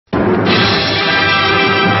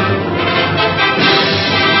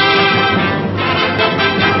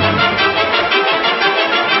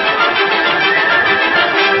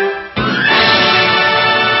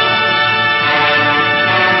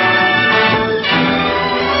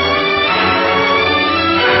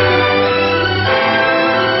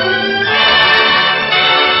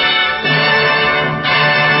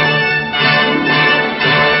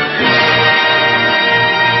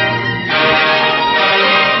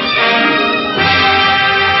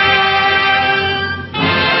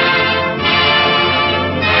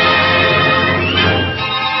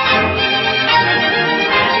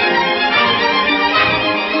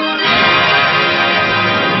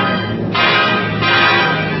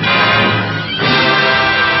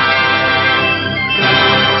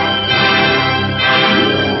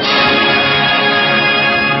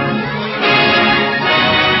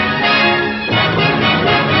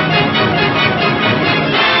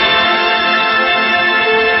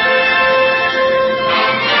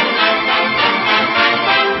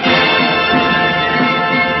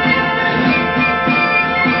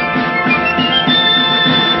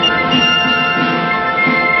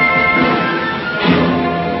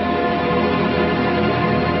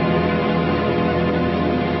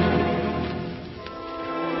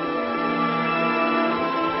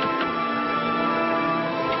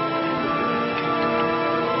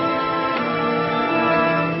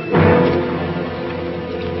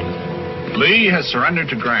Lee has surrendered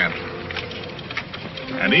to Grant.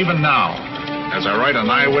 And even now, as I write an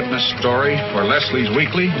eyewitness story for Leslie's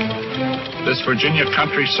Weekly, this Virginia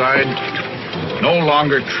countryside no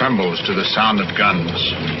longer trembles to the sound of guns.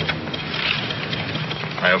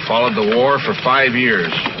 I have followed the war for 5 years,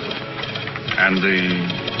 and the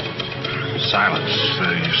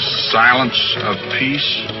silence of peace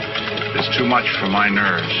is too much for my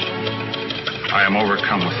nerves. I am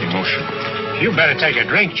overcome with emotion. You better take a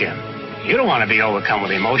drink, Jim. You don't want to be overcome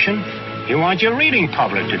with emotion. You want your reading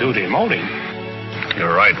public to do the emoting.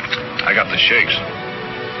 You're right. I got the shakes.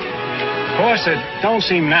 Of course, it don't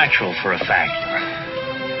seem natural for a fact.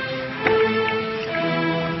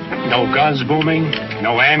 No guns booming,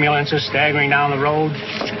 no ambulances staggering down the road.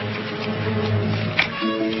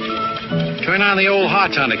 Turn on the old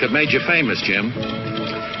hot tonic that made you famous, Jim.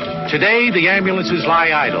 Today, the ambulances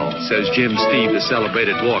lie idle, says Jim Steve, the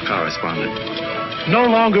celebrated war correspondent. No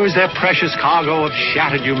longer is their precious cargo of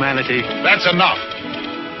shattered humanity. That's enough.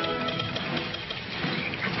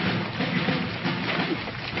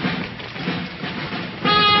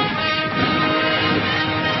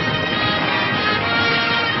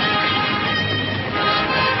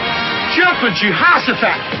 Jumping,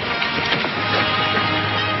 Jehoshaphat!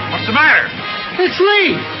 What's the matter? It's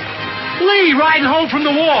Lee! Lee riding home from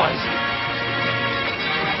the wars!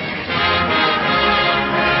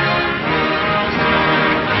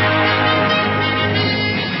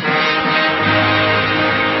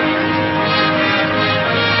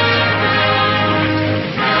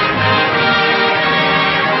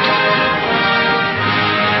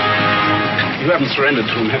 You haven't surrendered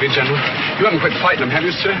to him, have you, General? You haven't quit fighting him, have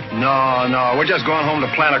you, sir? No. We're just going home to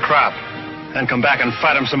plant a crop. Then come back and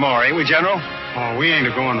fight him some more, ain't we, General? Oh, we ain't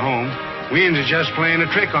a-going home. We ain't just playing a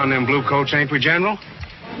trick on them bluecoats, ain't we, General?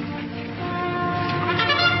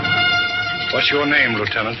 What's your name,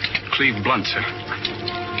 Lieutenant? Cleve Blunt, sir.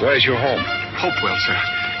 Where's your home? Hopewell, sir.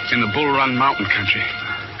 In the Bull Run mountain country.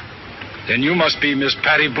 Then you must be Miss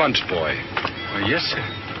Patty Blunt's boy. Oh, yes, sir.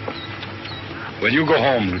 Well, you go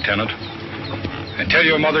home, Lieutenant. And tell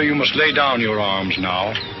your mother you must lay down your arms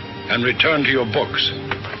now and return to your books.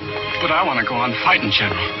 But I want to go on fighting,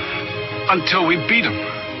 General. Until we beat them.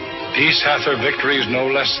 Peace hath her victories no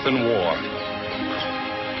less than war.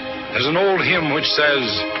 There's an old hymn which says,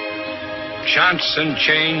 chance and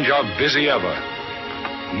change are busy ever.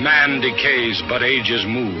 Man decays, but ages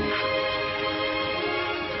move.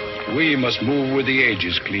 We must move with the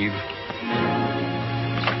ages, Cleve.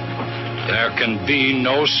 There can be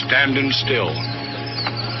no standing still.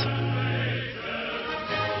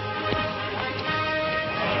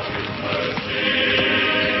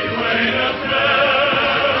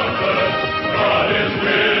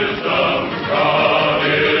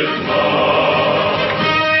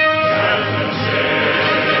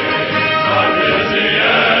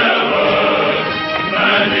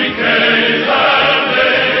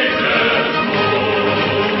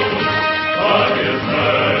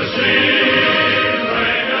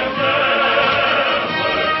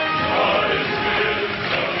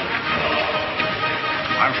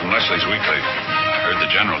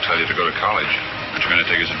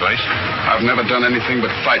 I've never done anything but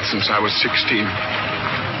fight since I was 16.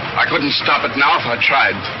 I couldn't stop it now if I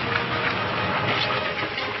tried.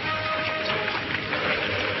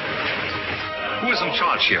 Who is in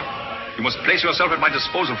charge here? You must place yourself at my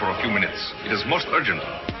disposal for a few minutes. It is most urgent.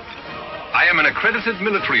 I am an accredited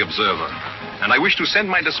military observer, and I wish to send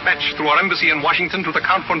my dispatch through our embassy in Washington to the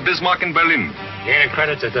Count von Bismarck in Berlin. You ain't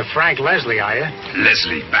accredited to Frank Leslie, are you?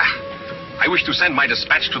 Leslie, bah. I wish to send my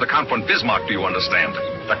dispatch to the Count von Bismarck, do you understand?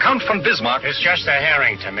 The Count von Bismarck... It's just a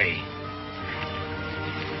herring to me.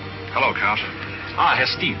 Hello, Count. Ah, Herr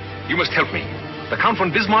Steve, you must help me. The Count von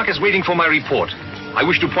Bismarck is waiting for my report. I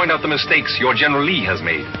wish to point out the mistakes your General Lee has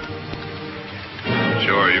made.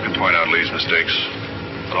 Sure, you can point out Lee's mistakes.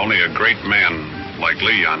 But only a great man like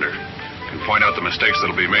Lee yonder can point out the mistakes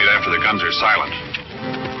that'll be made after the guns are silent.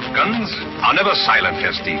 Guns are never silent,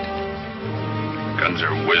 Herr Steve. Guns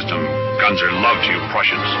are wisdom. Guns are love to you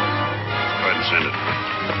Prussians. Go ahead and send it.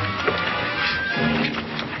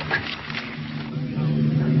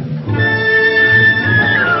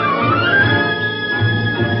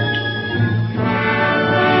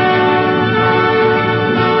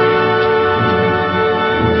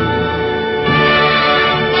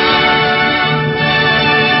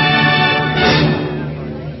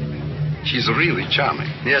 She's really charming.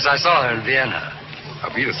 Yes, I saw her in Vienna.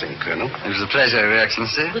 Auf Wiedersehen, Colonel. It was a pleasure, Your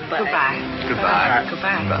Excellency. Goodbye. Goodbye.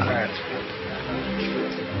 Goodbye.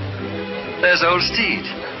 There's old Steed.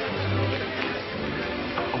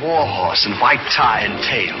 A war horse in white tie and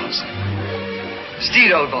tails.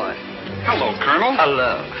 Steed, old boy. Hello, Colonel.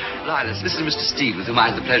 Hello. Linus, this is Mr. Steed, with whom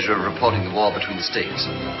I had the pleasure of reporting the war between the states.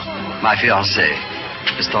 My fiancée,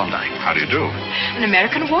 Miss Thorndyke. How do you do? An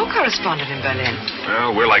American war correspondent in Berlin.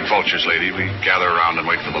 Well, we're like vultures, lady. We gather around and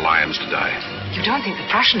wait for the lions to die. You don't think the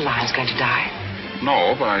Prussian lion's going to die?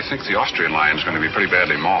 No, but I think the Austrian lion's going to be pretty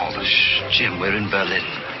badly mauled. Shh, Jim, we're in Berlin.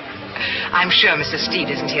 I'm sure Mr. Steed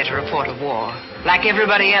isn't here to report a war. Like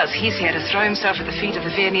everybody else, he's here to throw himself at the feet of the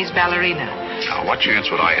Viennese ballerina. Now, what chance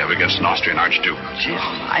would I have against an Austrian archduke? Jim,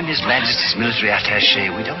 I'm His Majesty's military attaché.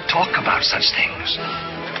 We don't talk about such things.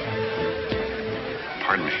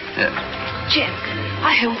 Pardon me. Jim,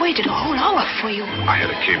 I have waited a whole hour for you. I had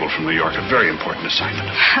a cable from New York, a very important assignment.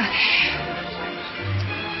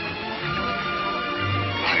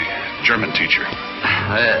 My German teacher.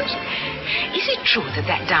 Yes. Is it true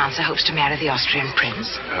that dancer hopes to marry the Austrian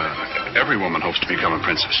prince? Every woman hopes to become a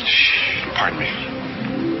princess. Shh. Pardon me.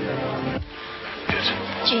 Yes.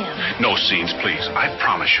 Jim. No scenes, please. I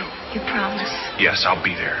promise you. You promise? Yes, I'll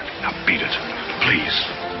be there. Now beat it. Please.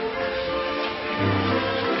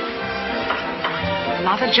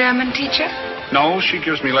 Another German teacher? No, she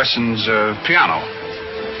gives me lessons, piano.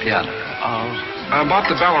 Piano? Oh. About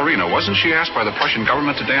the ballerina, wasn't she asked by the Prussian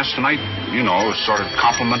government to dance tonight? You know, a sort of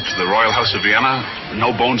compliment to the Royal House of Vienna.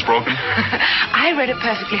 No bones broken. I read a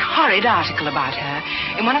perfectly horrid article about her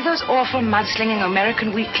in one of those awful mudslinging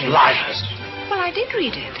American weeklies. Liars. Well, I did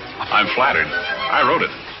read it. I'm flattered. I wrote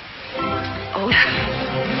it. Oh.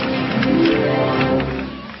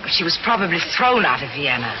 But she was probably thrown out of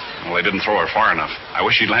Vienna. Well, they didn't throw her far enough. I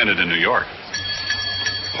wish she'd landed in New York.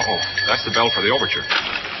 Oh, that's the bell for the overture.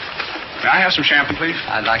 May I have some champagne, please?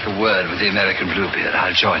 I'd like a word with the American Bluebeard.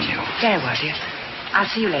 I'll join you. Very well, dear. I'll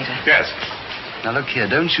see you later. Yes. Now, look here.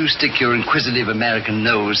 Don't you stick your inquisitive American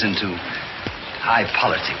nose into high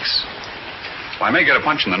politics. Well, I may get a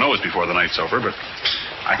punch in the nose before the night's over, but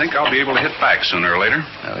I think I'll be able to hit back sooner or later.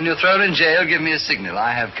 Now, when you're thrown in jail, give me a signal.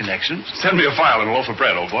 I have connections. Send me a file and a loaf of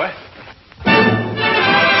bread, old boy.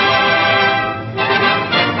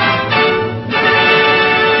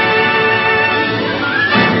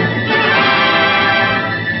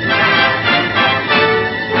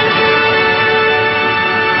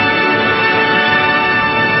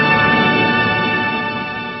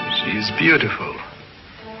 Beautiful.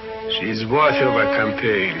 She's worthy of a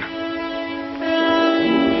campaign.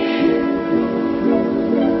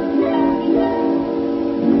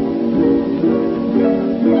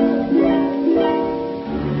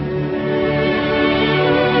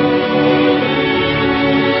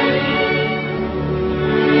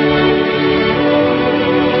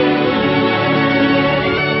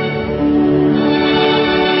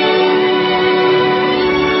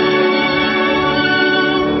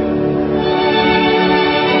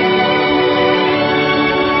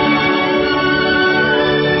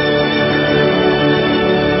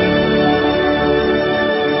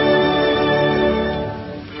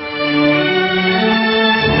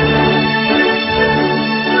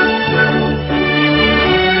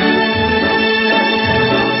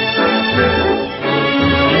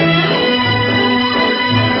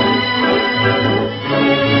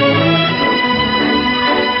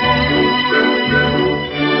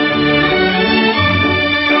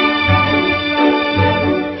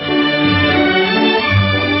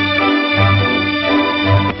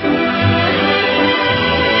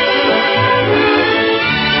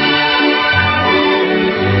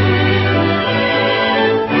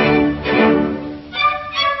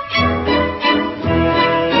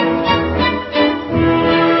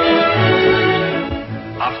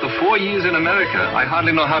 I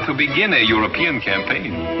hardly know how to begin a European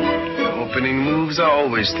campaign. The opening moves are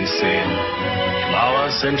always the same.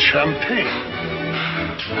 Flowers and champagne.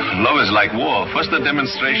 Love is like war. First a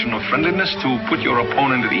demonstration of friendliness to put your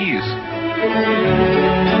opponent at ease.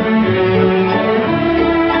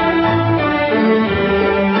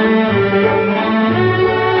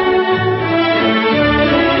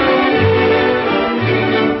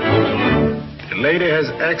 The lady has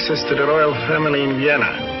access to the royal family in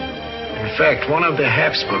Vienna. In fact, one of the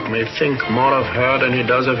Habsburg may think more of her than he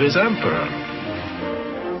does of his emperor.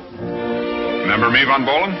 Remember me, von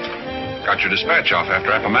Bohlen? Got your dispatch off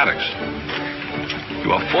after Appomattox.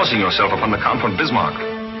 You are forcing yourself upon the Count von Bismarck.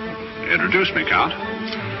 Introduce me, Count.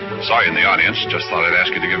 Saw you in the audience. Just thought I'd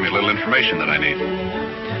ask you to give me a little information that I need.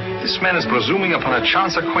 This man is presuming upon a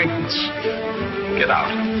chance acquaintance. Get out.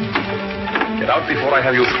 Get out before I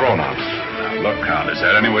have you thrown out. Look, Count, is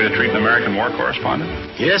that any way to treat an American war correspondent?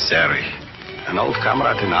 Yes, Harry. An old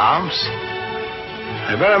comrade in arms.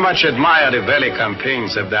 I very much admire the valley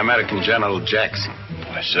campaigns of the American General Jackson.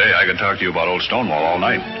 I say, I could talk to you about old Stonewall all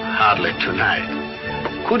night. Hardly tonight.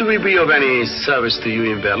 Could we be of any service to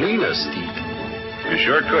you in Berlin, Steve? You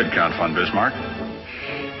sure could, Count von Bismarck.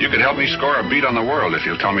 You could help me score a beat on the world if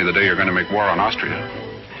you'll tell me the day you're going to make war on Austria.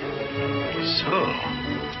 So?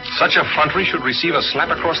 Such effrontery should receive a slap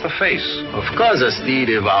across the face. Of course, Steve,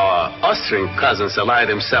 if our Austrian cousins ally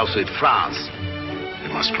themselves with France,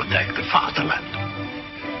 we must protect the fatherland.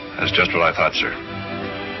 That's just what I thought, sir.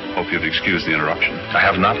 Hope you've excused the interruption. I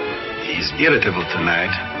have not. He's irritable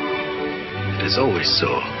tonight. It is always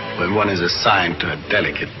so when one is assigned to a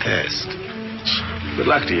delicate task. Good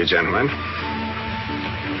luck to you, gentlemen.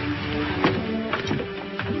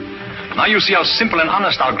 Now you see how simple and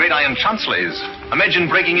honest our great Iron Chancellor is. Imagine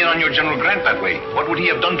breaking in on your General Grant that way. What would he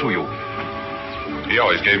have done to you? He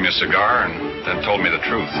always gave me a cigar and then told me the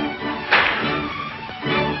truth.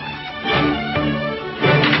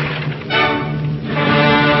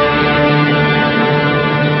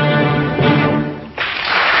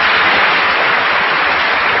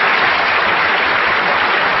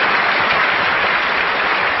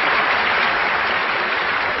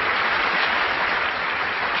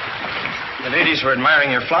 The ladies were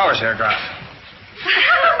admiring your flowers, Herr Graf.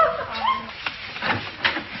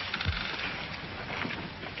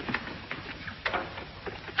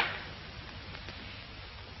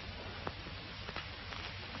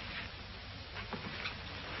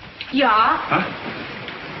 Ja? Huh?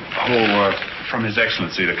 Oh, from His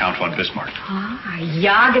Excellency, the Count von Bismarck. Ah,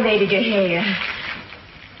 ja, gnädige Herr.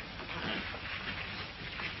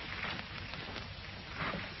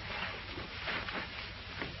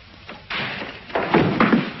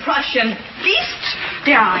 Prussian beast!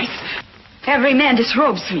 Their eyes. Every man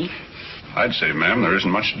disrobes me. I'd say, ma'am, there isn't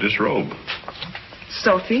much to disrobe.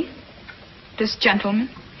 Sophie, this gentleman?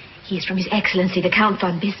 He is from His Excellency, the Count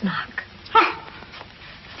von Bismarck. Huh.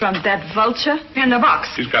 From that vulture in the box.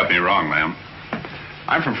 She's got me wrong, ma'am.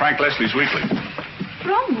 I'm from Frank Leslie's Weekly.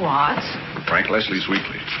 From what? Frank Leslie's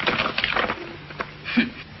Weekly.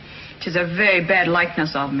 It is a very bad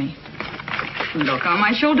likeness of me. Look, are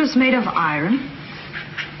my shoulders made of iron?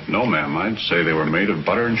 No, ma'am. I'd say they were made of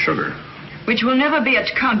butter and sugar. Which will never be at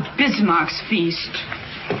Count Bismarck's feast.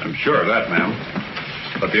 I'm sure of that, ma'am.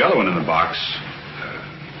 But the other one in the box...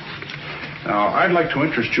 Now, I'd like to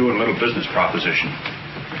interest you in a little business proposition.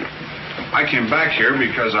 I came back here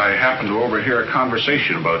because I happened to overhear a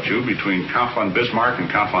conversation about you between Count von Bismarck and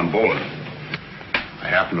Count von Bohlen. I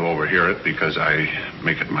happened to overhear it because I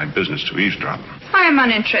make it my business to eavesdrop. I am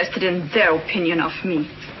uninterested in their opinion of me.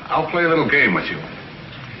 I'll play a little game with you.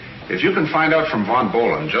 If you can find out from von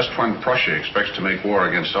Bohlen just when Prussia expects to make war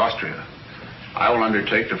against Austria, I will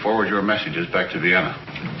undertake to forward your messages back to Vienna.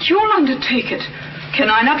 You'll undertake it. Can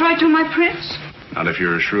I not write to my prince? Not if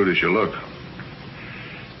you're as shrewd as you look.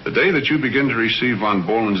 The day that you begin to receive von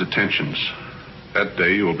Bohlen's attentions, that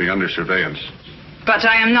day you will be under surveillance. But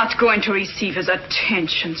I am not going to receive his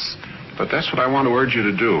attentions. But that's what I want to urge you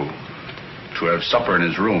to do. To have supper in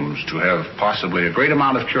his rooms, to have possibly a great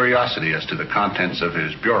amount of curiosity as to the contents of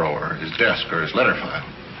his bureau or his desk or his letter file.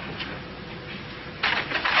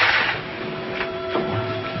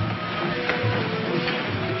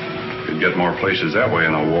 You'd get more places that way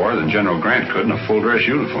in a war than General Grant could in a full-dress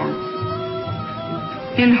uniform.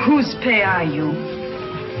 In whose pay are you?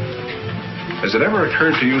 Has it ever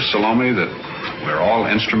occurred to you, Salome, that we're all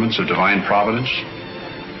instruments of divine providence?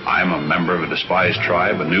 I'm a member of a despised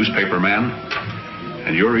tribe, a newspaper man,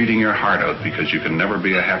 and you're eating your heart out because you can never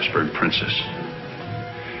be a Habsburg princess.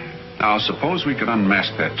 Now, suppose we could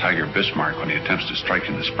unmask that Tiger Bismarck when he attempts to strike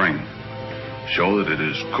in the spring. Show that it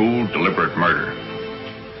is cool, deliberate murder.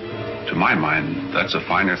 To my mind, that's a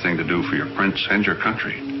finer thing to do for your prince and your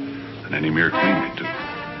country than any mere queen could do.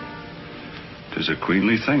 'Tis a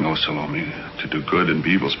queenly thing, O Salome, to do good and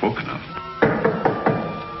be evil spoken of.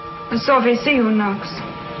 Sophie, see who knocks.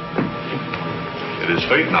 It is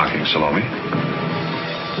fate knocking, Salome.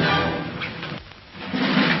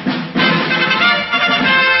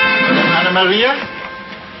 Anna Maria,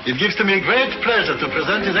 it gives to me great pleasure to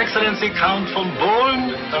present His Excellency Count von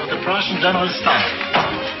Bohlen of the Prussian General Staff.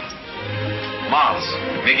 Mars,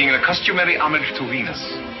 making a customary homage to Venus.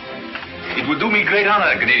 It would do me great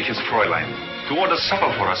honor, gnädiges Fräulein, to order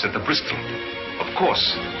supper for us at the Bristol. Of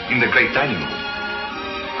course, in the great dining room.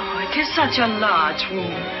 Oh, it is such a large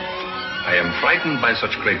room. I am frightened by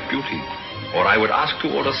such great beauty, or I would ask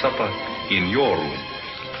to order supper in your room.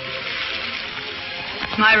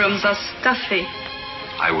 My rooms are stuffy.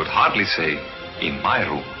 I would hardly say in my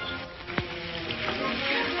room.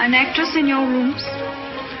 An actress in your rooms?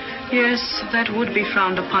 Yes, that would be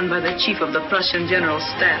frowned upon by the chief of the Prussian General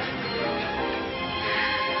Staff.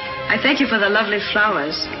 I thank you for the lovely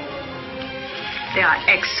flowers. They are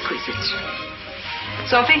exquisite.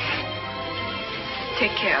 Sophie,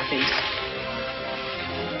 take care of these.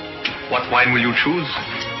 What wine will you choose?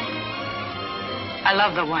 I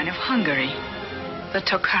love the wine of Hungary, the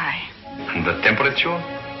Tokai. And the temperature?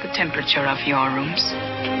 The temperature of your rooms.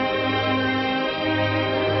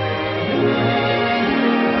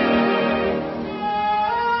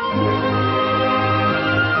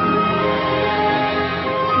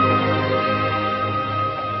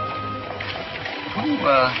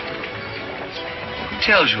 Who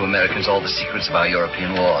tells you Americans all the secrets of our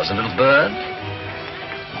European wars? A little bird?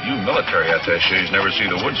 You military attachés never see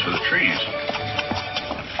the woods for the trees.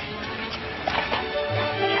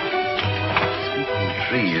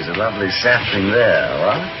 Trees, a lovely sapling there,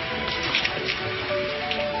 what?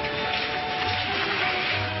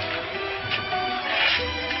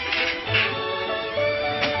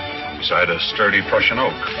 Beside a sturdy Prussian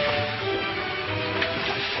oak.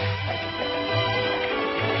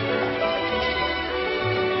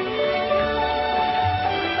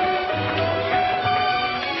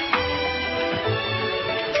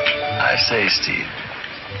 I say, Steve,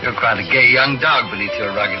 you're quite a gay young dog beneath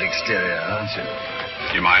your rugged exterior, aren't you?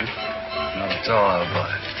 Do you mind? Not at all, old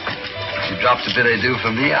boy. If you dropped a billet doux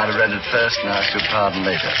for me, I'd have read it first and asked your pardon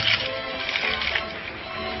later.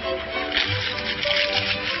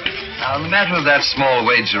 Now, on the matter of that small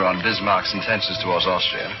wager on Bismarck's intentions towards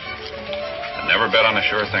Austria. I never bet on a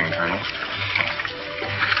sure thing, Colonel.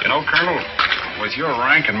 You know, Colonel, with your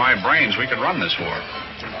rank and my brains, we could run this war.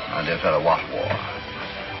 My dear fellow, what war?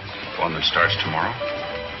 One that starts tomorrow.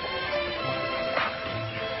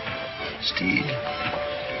 Steve,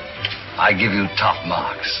 I give you top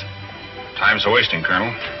marks. Time's a-wasting, Colonel.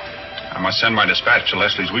 I must send my dispatch to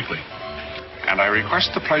Leslie's Weekly. And I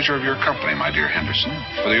request the pleasure of your company, my dear Henderson,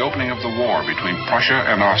 for the opening of the war between Prussia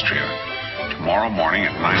and Austria tomorrow morning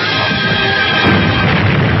at 9 o'clock.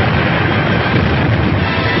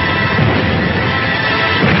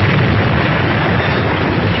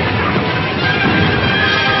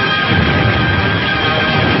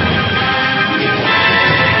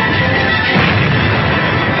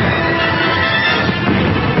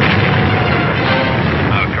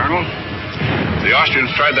 The Austrians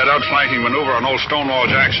tried that outflanking maneuver on old Stonewall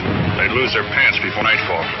Jackson. They'd lose their pants before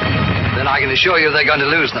nightfall. Then I can assure you they're going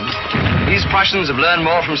to lose them. These Prussians have learned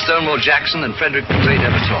more from Stonewall Jackson than Frederick the Great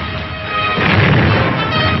ever taught them.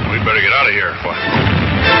 We'd better get out of here.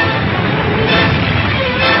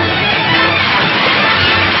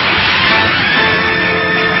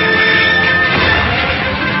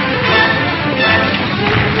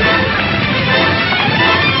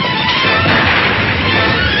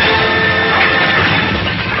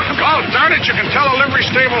 Darn it, you can tell a livery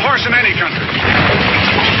stable horse in any country.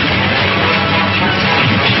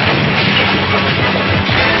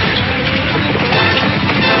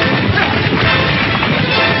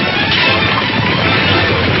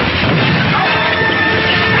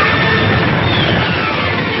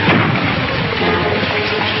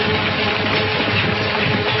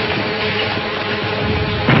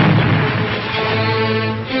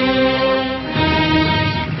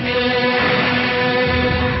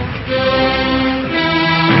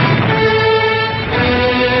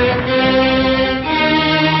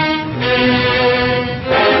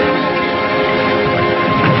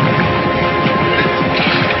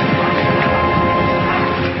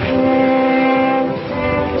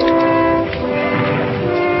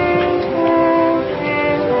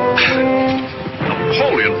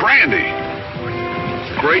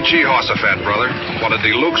 Jehoshaphat, brother. What a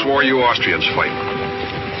deluxe war you Austrians fight.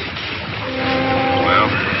 Well,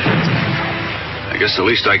 I guess the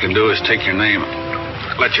least I can do is take your name.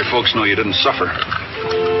 Let your folks know you didn't suffer.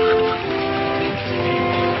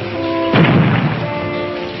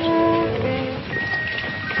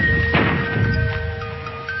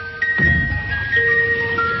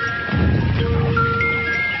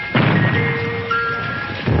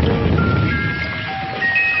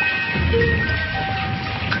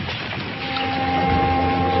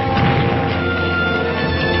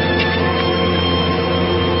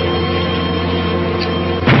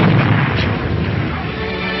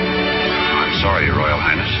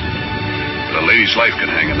 Life can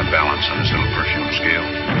hang in the balance on this little perfume scale.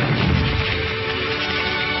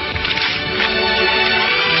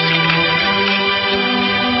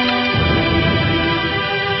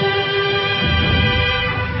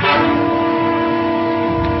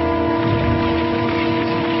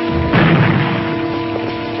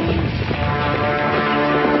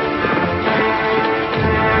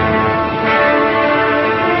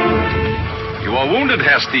 You are wounded,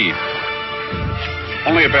 Herr Steve.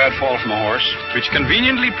 Only a bad fall from a horse. Which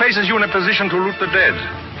conveniently places you in a position to loot the dead.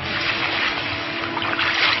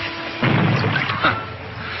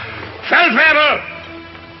 Feldwebel!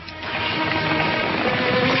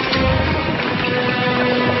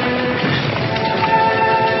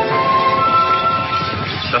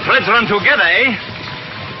 The threads run together, eh?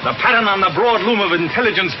 The pattern on the broad loom of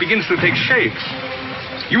intelligence begins to take shape.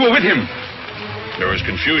 You were with him. There was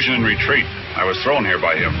confusion and retreat. I was thrown here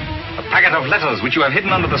by him. A packet of letters which you have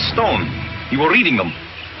hidden under the stone. You were reading them.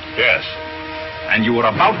 Yes. And you were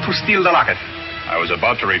about to steal the locket. I was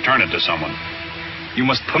about to return it to someone. You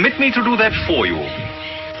must permit me to do that for you.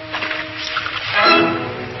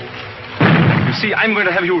 You see, I'm going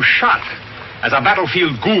to have you shot as a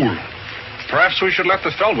battlefield ghoul. Perhaps we should let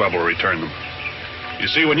the Feldwebel return them. You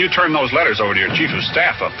see, when you turn those letters over to your chief of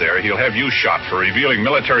staff up there, he'll have you shot for revealing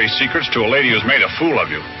military secrets to a lady who's made a fool of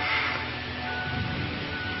you.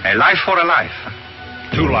 A life for a life.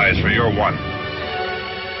 2 lives for your 1.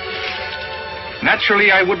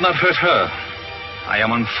 Naturally, I would not hurt her. I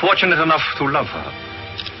am unfortunate enough to love her.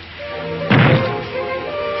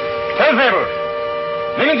 Feldwebel,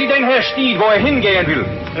 nehmen Sie den Herr Stied, wo hingehen will.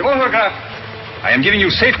 I am giving you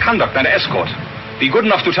safe conduct and escort. Be good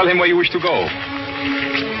enough to tell him where you wish to go.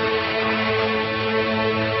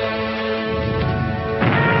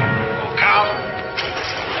 Count.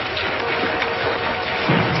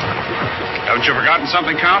 Haven't you forgotten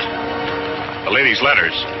something, Count? The lady's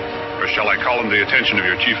letters. Or shall I call them to the attention of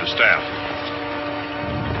your chief of staff?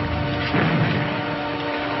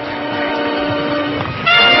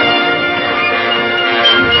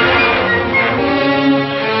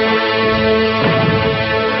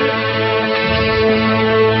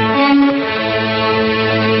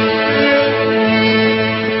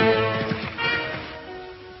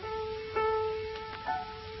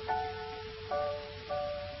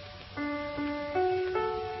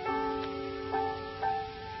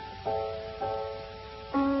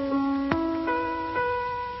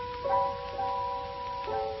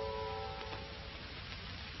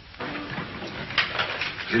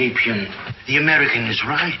 Liebchen, the American is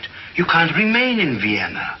right. You can't remain in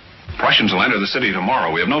Vienna. Prussians will enter the city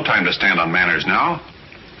tomorrow. We have no time to stand on manners now.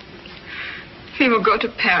 We will go to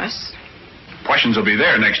Paris. Prussians will be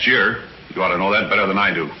there next year. You ought to know that better than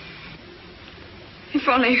I do. If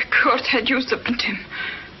only Kurt had usurped him.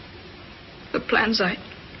 The plans I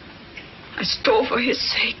stole for his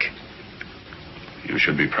sake. You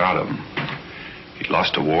should be proud of him. He'd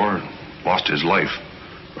lost a war, lost his life,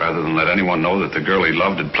 rather than let anyone know that the girl he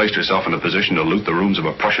loved had placed herself in a position to loot the rooms of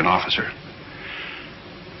a Prussian officer.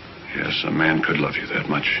 Yes, a man could love you that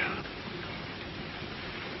much.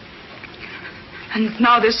 And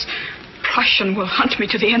now this Prussian will hunt me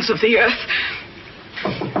to the ends of the earth.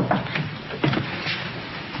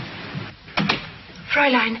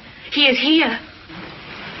 Fräulein, he is here.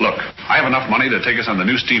 Look, I have enough money to take us on the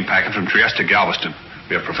new steam packet from Trieste to Galveston.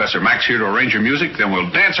 We have Professor Max here to arrange your music, then we'll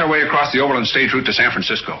dance our way across the overland stage route to San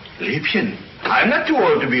Francisco. Liebchen, I'm not too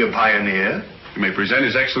old to be a pioneer. You may present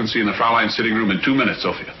His Excellency in the Fräulein's sitting room in 2 minutes,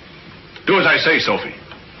 Sophia. Do as I say, Sophie.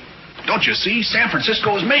 Don't you see? San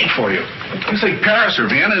Francisco is made for you. You think Paris or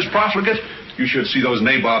Vienna is profligate? You should see those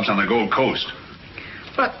nabobs on the Gold Coast.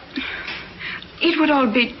 But it would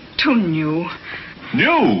all be too new.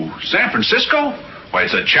 New? San Francisco? Why,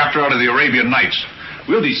 it's a chapter out of the Arabian Nights.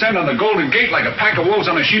 We'll descend on the Golden Gate like a pack of wolves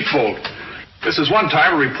on a sheepfold. This is one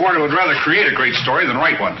time a reporter would rather create a great story than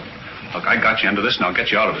write one. Look, I got you into this, and I'll get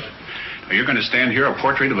you out of it. Now, you're going to stand here a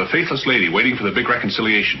portrait of a faithless lady waiting for the big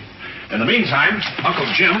reconciliation. In the meantime, Uncle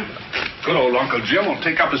Jim, good old Uncle Jim, will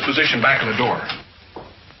take up his position back of the door.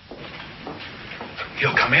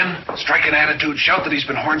 He'll come in, strike an attitude, shout that he's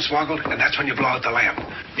been hornswoggled, and that's when you blow out the lamp.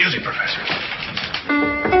 Music, Professor.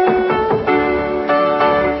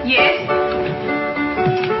 Yes?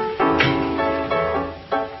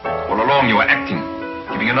 All along you were acting,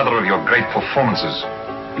 giving another of your great performances.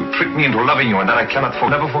 You tricked me into loving you, and that I cannot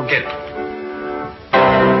never forget.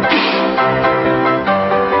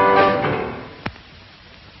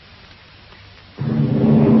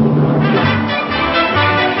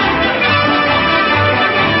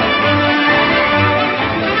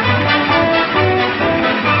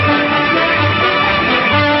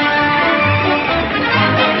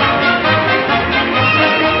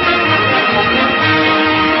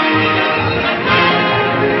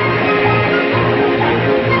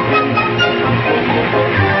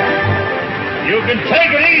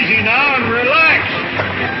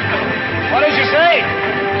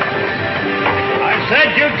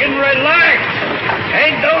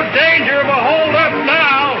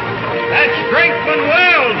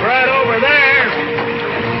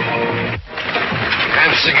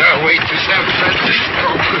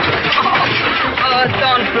 Oh,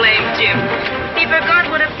 don't blame Jim. He forgot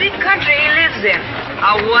what a big country he lives in.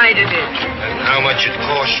 how wide it is. And how much it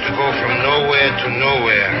costs to go from nowhere to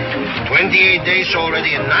nowhere. 28 days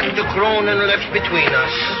already and not the kronen left between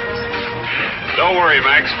us. Don't worry,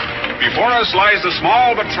 Max. Before us lies the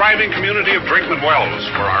small but thriving community of Brinkman Wells,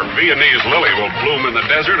 where our Viennese lily will bloom in the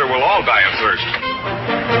desert or we'll all die of thirst.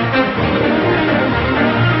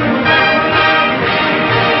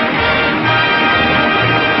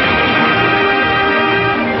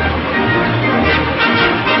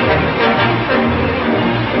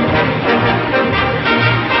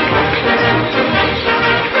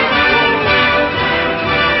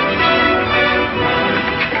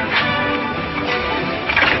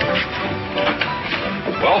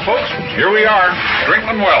 Well, folks, here we are,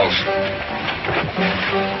 Brinkman Wells.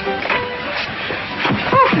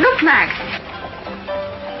 Oh, look, Max.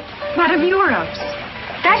 ՀՆրՄς.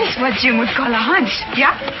 That is what Jim would call a hunch,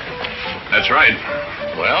 yeah? That's right.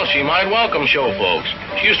 Well, she might welcome show folks.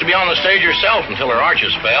 She used to be on the stage herself until her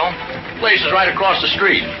arches fell. Place is right across the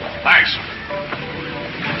street. Thanks.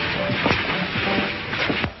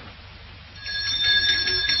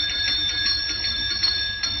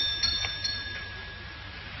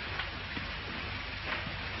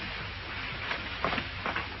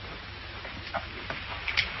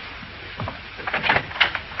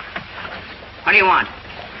 What do you want?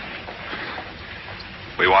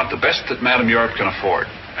 We want the best that Madame Europe can afford,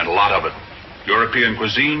 and a lot of it. European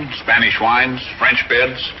cuisine, Spanish wines, French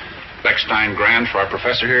beds, Bechstein Grand for our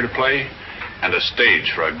professor here to play, and a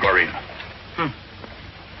stage for a Glorina.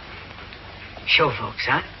 Show folks,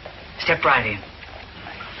 huh? Step right in.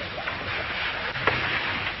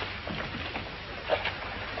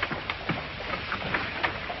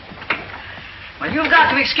 Well, you've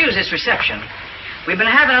got to excuse this reception. We've been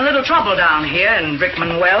having a little trouble down here in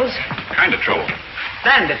Brinkman Wells. Kind of trouble.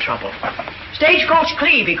 Bandit trouble. Stagecoach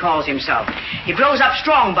Cleve, he calls himself. He blows up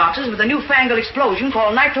strong boxes with a newfangled explosion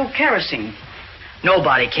called nitrokerosene.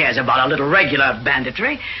 Nobody cares about a little regular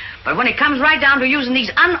banditry, but when it comes right down to using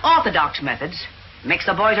these unorthodox methods, it makes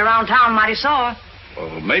the boys around town mighty sore.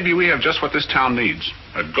 Well, maybe we have just what this town needs.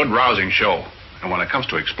 A good rousing show. And when it comes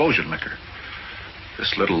to explosion liquor,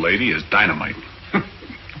 this little lady is dynamite.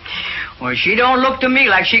 Well, she don't look to me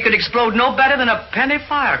like she could explode no better than a penny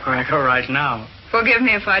firecracker right now. Forgive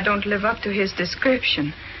me if I don't live up to his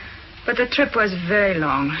description, but the trip was very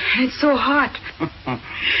long. It's so hot.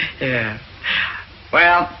 Yeah.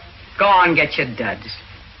 Well, go on, get your duds.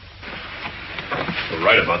 We're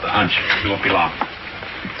right about the hunch. It won't be long.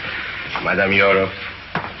 Madame Europe,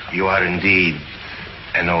 you are indeed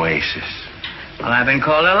an oasis. Well, I've been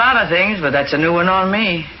called a lot of things, but that's a new one on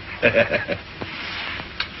me.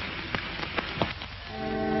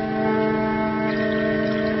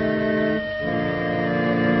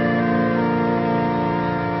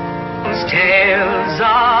 Tales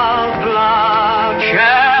of blood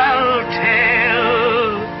shall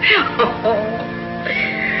tell.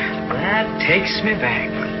 That takes me back.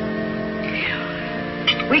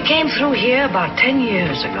 We came through here about 10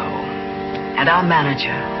 years ago. And our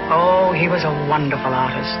manager, oh, he was a wonderful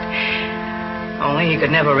artist. Only he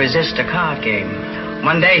could never resist a card game.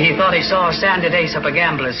 One day he thought he saw a standard ace up a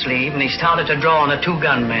gambler's sleeve, and he started to draw on a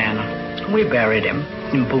two-gun man. We buried him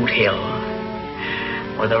in Boot Hill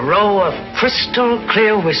with a row of crystal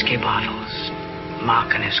clear whiskey bottles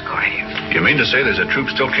marking his grave. You mean to say there's a troop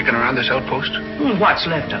still kicking around this outpost? What's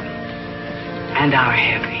left of him? And our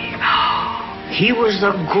heavy. He was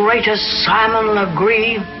the greatest Simon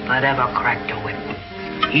Legree that ever cracked a whip.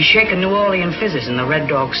 He's shaking New Orleans fizzes in the Red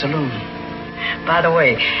Dog Saloon. By the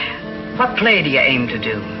way, what play do you aim to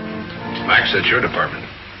do? Max, that's your department.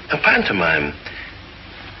 A pantomime.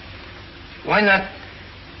 Why not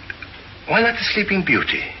the Sleeping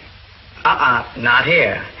Beauty? Not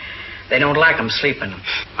here. They don't like 'em sleeping.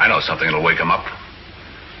 I know something that'll wake 'em up.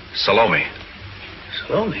 Salome.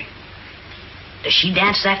 Salome? Does she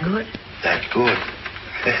dance that good? That good.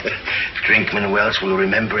 Brinkman Wells will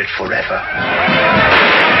remember it forever.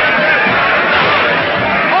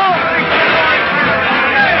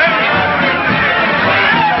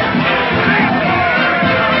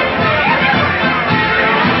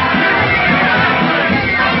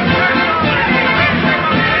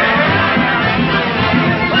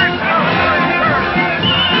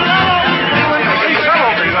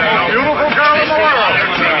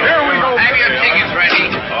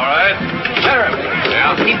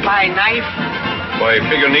 By knife? Why, you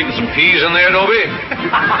figure needing some peas in there, Dobie?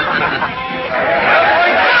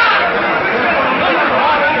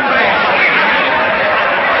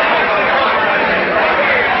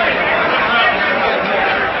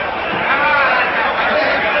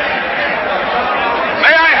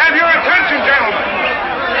 May I have your attention, gentlemen?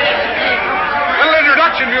 Little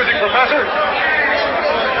music, Professor.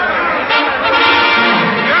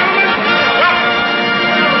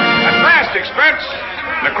 At vast expense,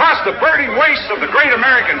 and across the burning wastes of the great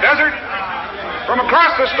American desert, from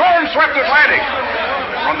across the storm-swept Atlantic,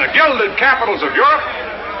 from the gilded capitals of Europe,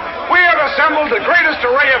 we have assembled the greatest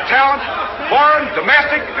array of talent, foreign,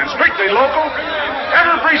 domestic, and strictly local,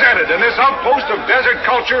 ever presented in this outpost of desert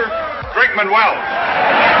culture, Brinkman Wells.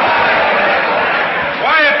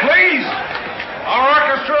 Quiet, please. Our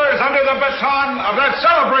orchestra is under the baton of that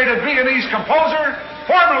celebrated Viennese composer,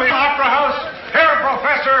 formerly Opera House, Herr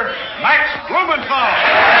Professor Max Blumenthal.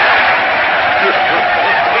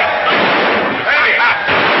 Hey,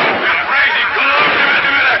 Frankie, go on,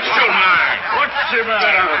 give me that show mine. What's the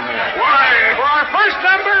matter? Why, for our first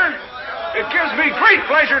number, it gives me great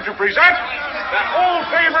pleasure to present that old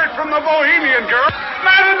favorite from the Bohemian Girl,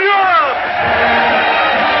 Madame Europe.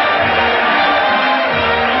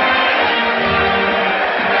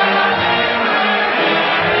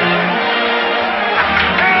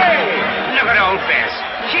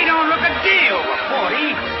 She don't look a day over 40.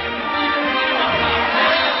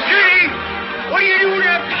 Gee, what are you doing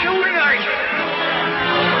up the show tonight?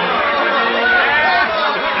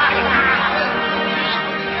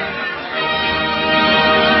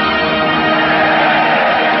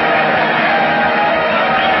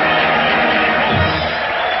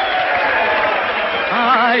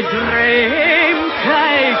 I dreamed I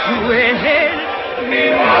went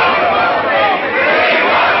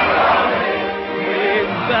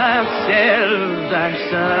cells and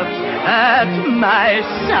serfs at my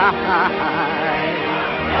side,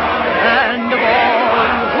 and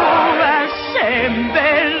all who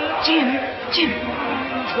assemble. Jim.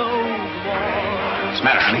 What's the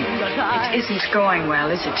matter, honey? It isn't going well,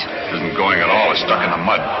 is it? It isn't going at all. It's stuck in the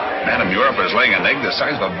mud. Madame Europe is laying an egg the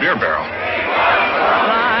size of a beer barrel.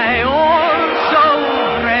 I also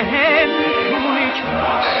ran to each.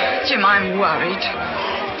 Jim, I'm worried.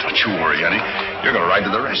 Don't you worry, honey. You're going to ride to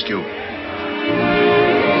the rescue.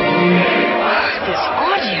 This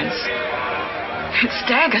audience. It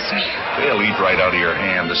staggers me. They'll eat right out of your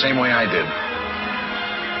hand, the same way I did.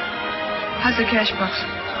 How's the cash box?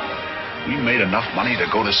 We made enough money to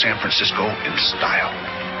go to San Francisco in style.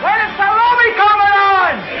 When is Salomi coming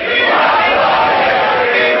on?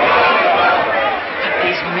 But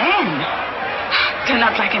these men, they're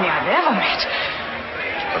not like any I've ever met.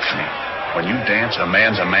 Look, honey, when you dance, a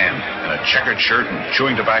man's a man in a checkered shirt and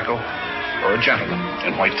chewing tobacco, or a gentleman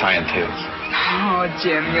in white tie and tails. Oh,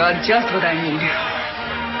 Jim, you're just what I need.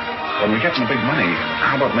 When we get some big money,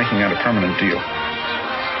 how about making that a permanent deal?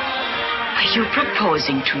 Are you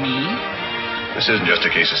proposing to me? This isn't just a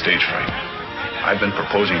case of stage fright. I've been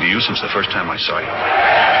proposing to you since the first time I saw you.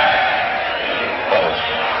 Oh,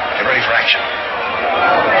 get ready for action.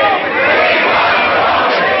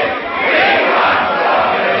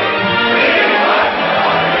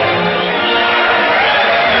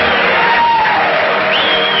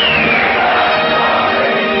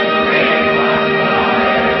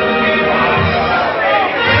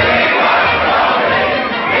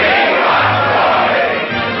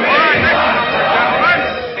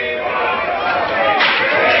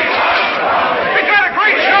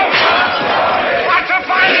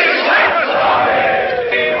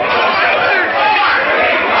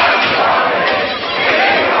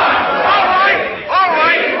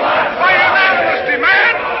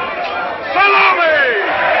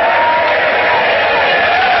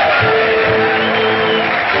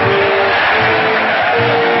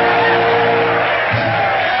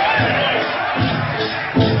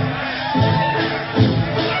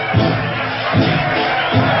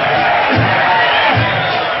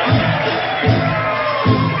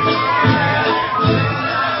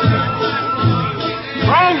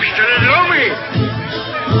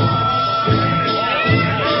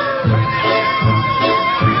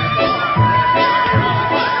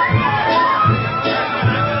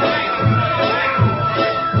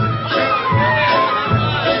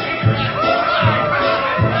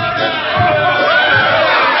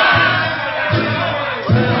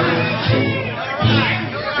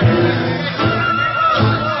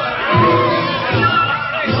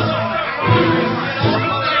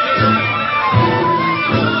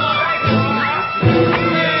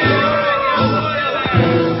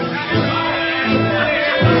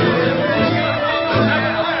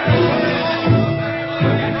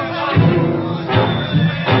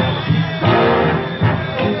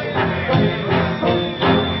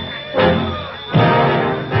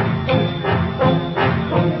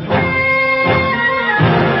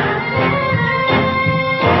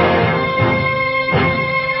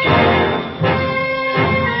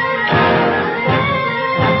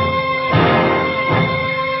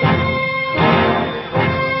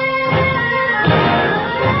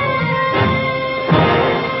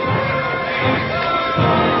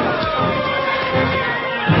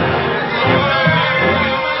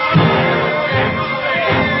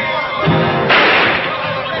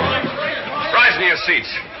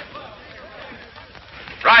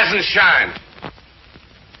 rise and shine.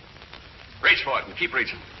 Reach for it and keep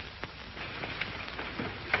reaching.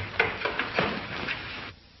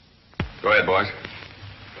 Go ahead, boys.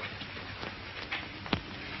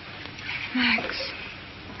 Max.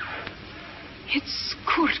 It's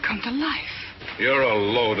Kurt come to life. You're a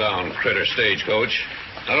low-down critter, Stagecoach.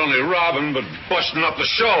 Not only robbing, but busting up the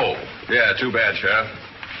show. Yeah, too bad, Sheriff.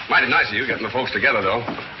 Mighty nice of you getting the folks together, though.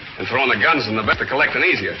 And throwing the guns in the best to collecting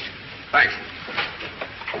easier. Thanks.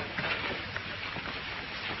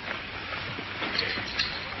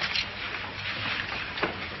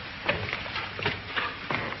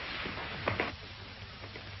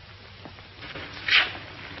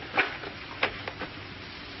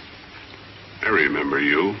 I remember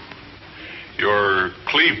you. You're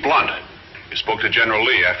Cleve Blunt. You spoke to General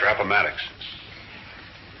Lee after Appomattox.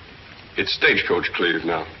 It's Stagecoach Cleve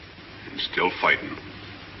now. He's still fighting.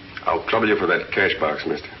 I'll trouble you for that cash box,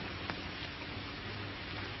 mister.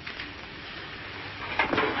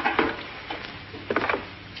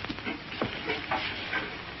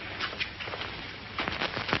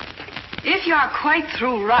 If you are quite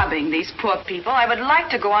through robbing these poor people, I would like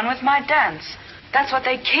to go on with my dance. That's what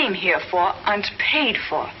they came here for and paid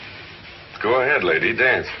for. Go ahead, lady,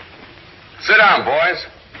 dance. Sit down, boys.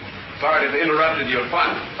 Sorry to have interrupted your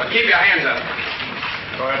fun, but keep your hands up.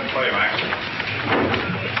 Go ahead and play, Max.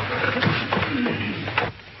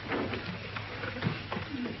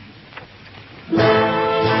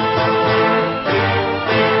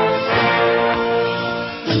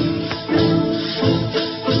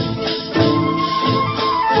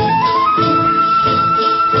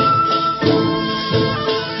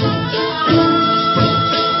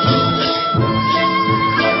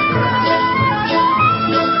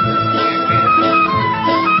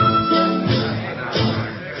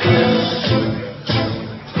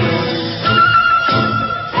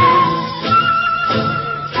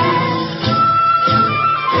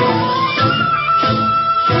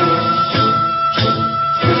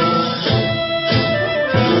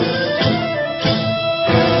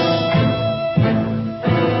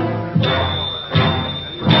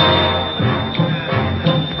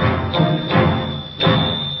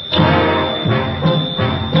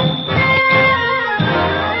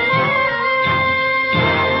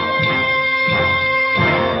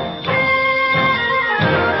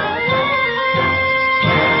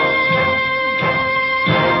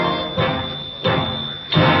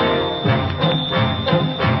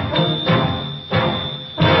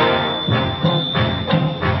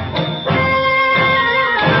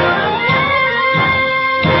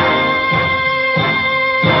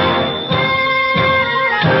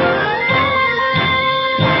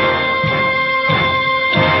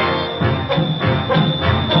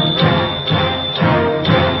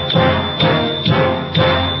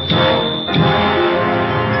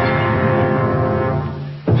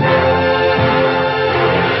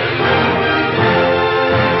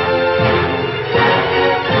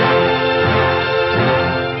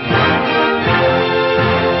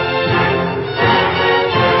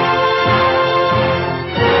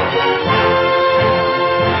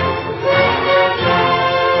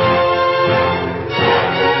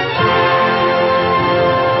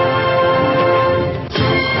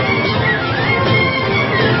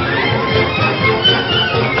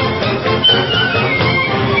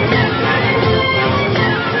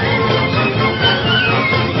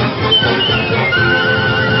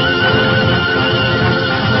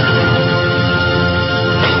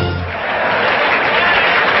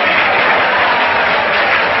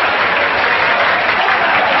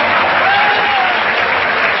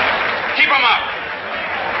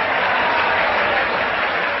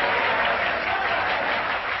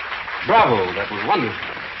 Bravo, that was wonderful.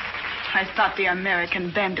 I thought the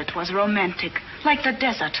American bandit was romantic, like the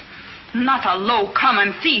desert. Not a low,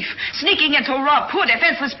 common thief, sneaking in to rob poor,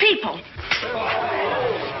 defenseless people.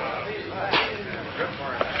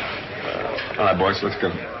 All right, boys, let's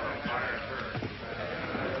go.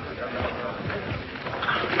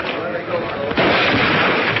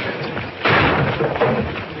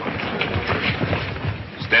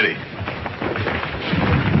 Steady.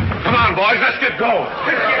 Come on, boys, let's get going.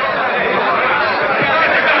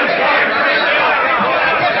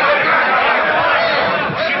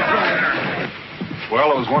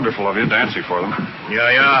 Well, it was wonderful of you dancing for them.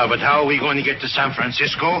 Yeah, but how are we going to get to San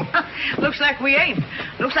Francisco? Looks like we ain't.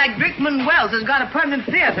 Looks like Brickman Wells has got a permanent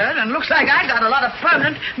theater, and looks like I got a lot of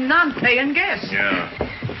permanent non-paying guests. Yeah.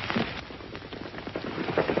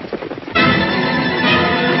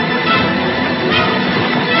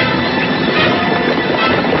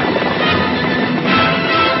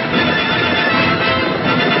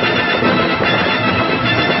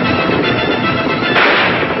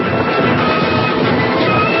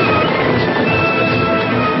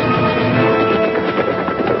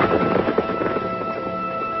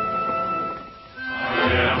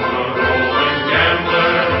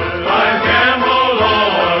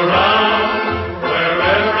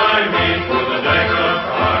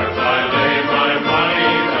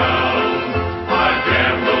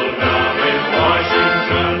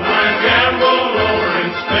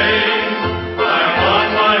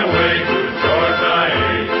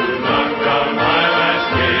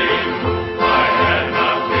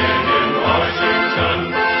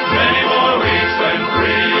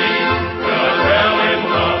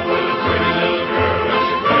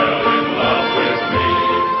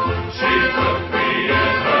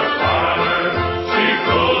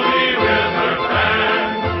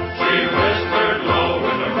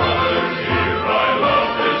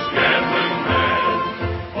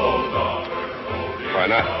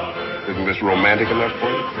 romantic enough for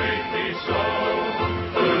you?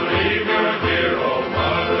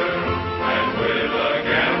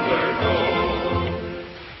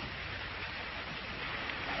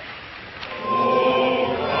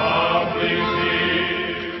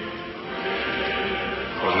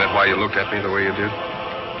 Wasn't that why you looked at me the way you did?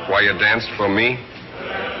 Why you danced for me?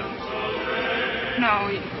 No,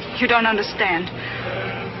 you don't understand.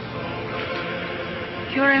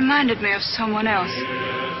 You reminded me of someone else.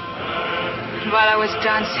 And while I was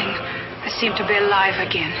dancing, I seemed to be alive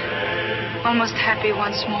again. Almost happy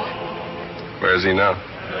once more. Where is he now?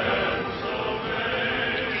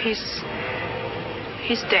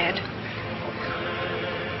 He's dead.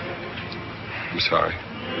 I'm sorry.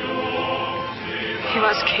 He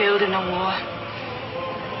was killed in a war.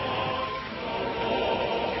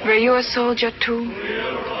 Were you a soldier too?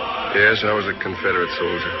 Yes, I was a Confederate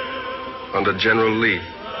soldier. Under General Lee.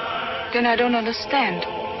 Then I don't understand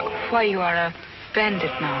why you are a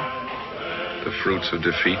bandit now. The fruits of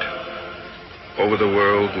defeat. Over the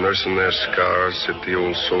world, nursing their scars, sit the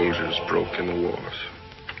old soldiers broke in the wars.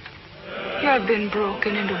 You have been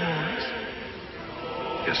broken in the wars?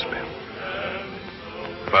 Yes, ma'am.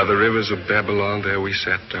 By the rivers of Babylon, there we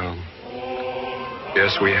sat down.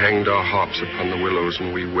 Yes, we hanged our harps upon the willows,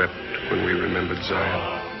 and we wept when we remembered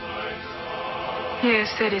Zion.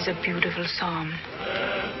 Yes, that is a beautiful psalm.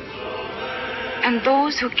 And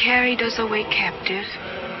those who carried us away captive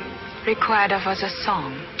required of us a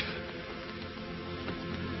song.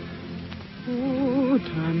 O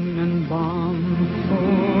Tannenbaum,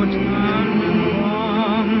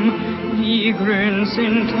 die grün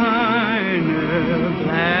sind deine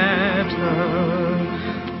Blätter.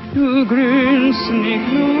 Du grünst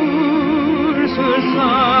nicht nur zur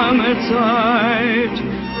Sommerzeit,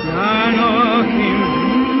 ja noch im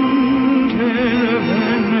Winter,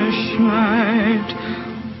 wenn es schneit.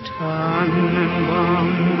 Tannenbaum,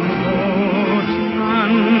 oh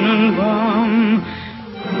Tannenbaum,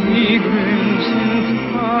 wie grün sind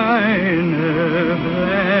deine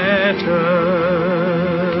Blätter.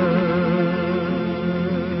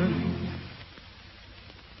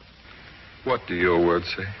 What do your words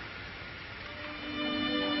say?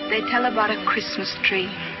 They tell about a Christmas tree.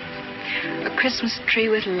 A Christmas tree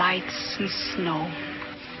with lights and snow.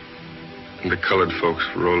 And the colored folks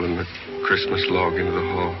rolling the Christmas log into the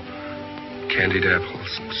hall. Candied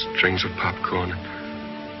apples and strings of popcorn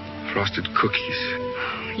and frosted cookies.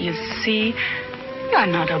 You see, you're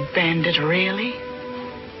not a bandit, really.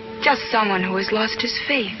 Just someone who has lost his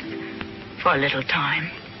faith for a little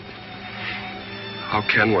time. How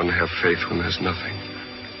can one have faith when there's nothing?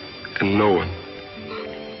 And no one?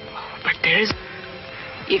 But there's...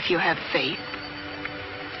 if you have faith.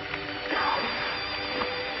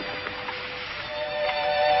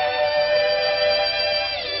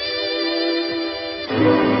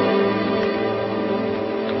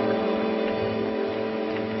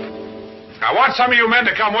 I want some of you men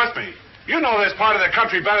to come with me. You know this part of the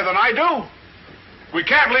country better than I do. We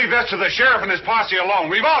can't leave this to the sheriff and his posse alone.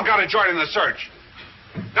 We've all got to join in the search.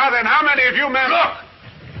 Now then, how many of you men... Look!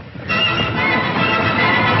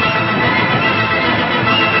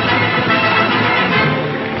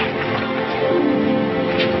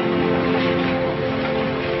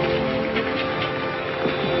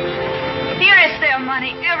 Here is their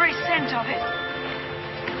money, every cent of it.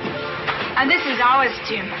 And this is ours,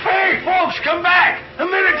 Jim. Hey, folks, come back. A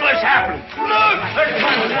miracle's happened. Look!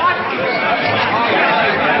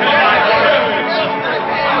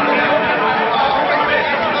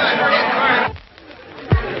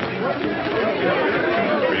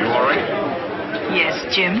 Are you all right? Yes,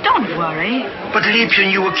 Jim, don't worry. But,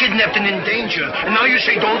 Liebchen, you were kidnapped and in danger. And now you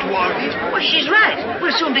say don't worry? Well, she's right.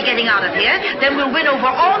 We'll soon be getting out of here. Then we'll win over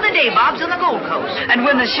all the nabobs on the Gold Coast. And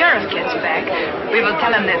when the sheriff gets back, we will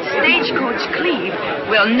tell him that Stagecoach Cleve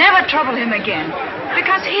will never trouble him again,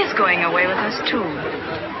 because he's going away with us, too.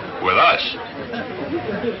 With us?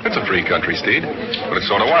 It's a free country, Steed. But it's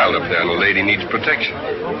sort of wild up there, and the lady needs protection.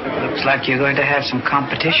 Looks like you're going to have some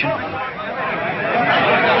competition.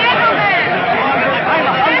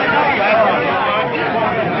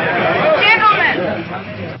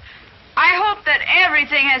 I hope that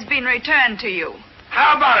everything has been returned to you.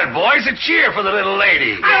 How about it, boys? A cheer for the little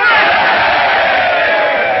lady.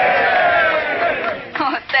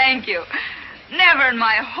 Oh, thank you. Never in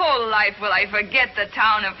my whole life will I forget the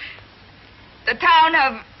town of...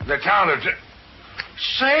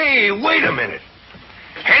 Say, wait a minute.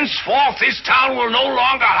 Henceforth, this town will no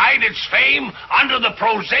longer hide its fame under the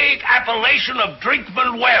prosaic appellation of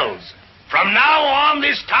Drinkman Wells. From now on,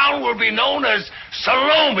 this town will be known as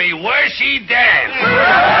Salome, where she danced.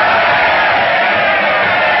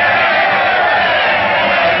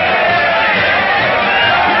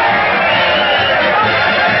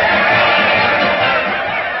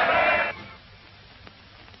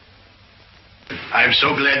 I'm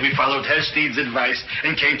so glad we followed Herr Steve's advice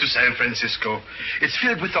and came to San Francisco. It's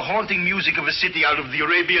filled with the haunting music of a city out of the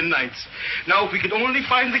Arabian Nights. Now, if we could only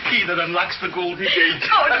find the key that unlocks the Golden Gate.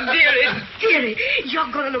 Oh, dearie, you're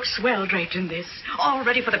going to look swell draped in this. All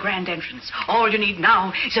ready for the grand entrance. All you need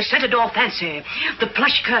now is a set-a-door fancy, the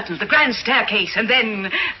plush curtains, the grand staircase, and then...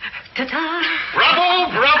 ta-ta!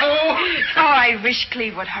 Bravo, bravo! Oh, I wish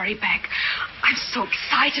Cleve would hurry back. I'm so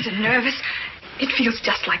excited and nervous. It feels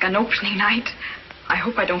just like an opening night. I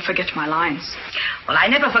hope I don't forget my lines. Well, I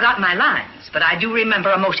never forgot my lines, but I do remember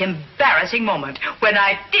a most embarrassing moment when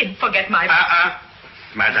I did forget my...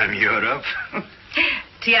 Madame Europe.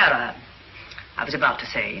 Tiara, I was about to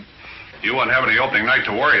say... You won't have any opening night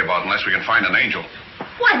to worry about unless we can find an angel.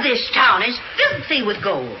 Why, this town is filthy with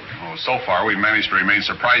gold. Oh, so far, we've managed to remain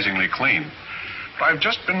surprisingly clean. But I've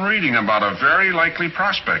just been reading about a very likely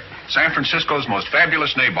prospect. San Francisco's most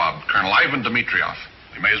fabulous nabob, Colonel Ivan Dmitriev.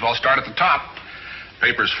 We may as well start at the top.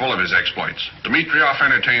 Paper's full of his exploits. Dmitriev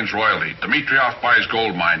entertains royalty. Dmitriev buys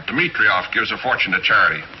gold mine. Dmitriev gives a fortune to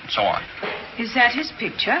charity, and so on. Is that his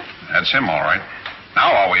picture? That's him, all right.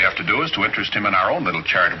 Now all we have to do is to interest him in our own little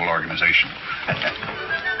charitable organization.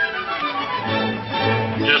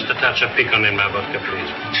 Just a touch of piquant in my vodka, please.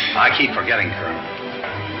 I keep forgetting, Colonel.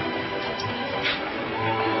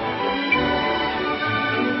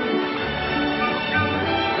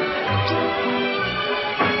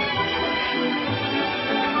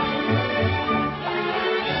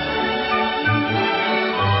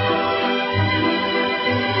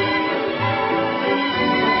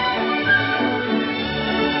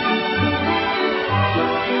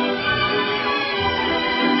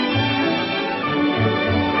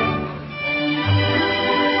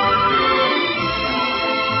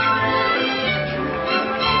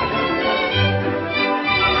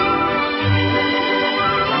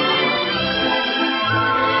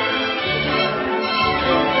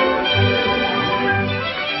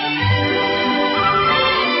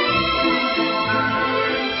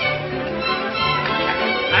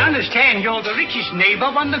 You're the richest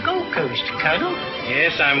nabob on the Gold Coast, Colonel.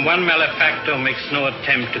 Yes, I'm one malefactor who makes no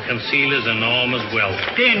attempt to conceal his enormous wealth.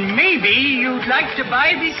 Then maybe you'd like to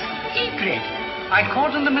buy this egret I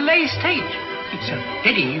caught on the Malay state. It's a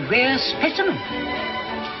very rare specimen.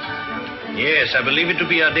 Yes, I believe it to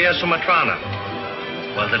be Ardea sumatrana.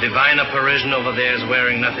 While the diviner Parisian over there is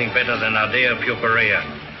wearing nothing better than Ardea purpurea,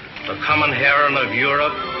 the common heron of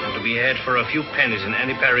Europe, and to be had for a few pennies in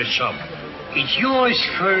any Paris shop. It's yours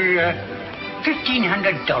for $1,500.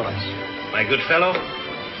 My good fellow,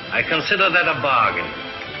 I consider that a bargain.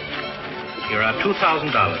 Here are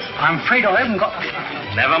 $2,000. I'm afraid I haven't got...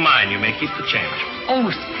 Never mind, you may keep the change.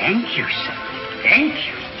 Oh, thank you, sir. Thank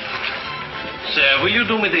you. Sir, will you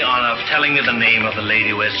do me the honor of telling me the name of the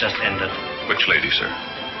lady who has just entered? Which lady, sir?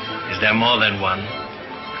 Is there more than one?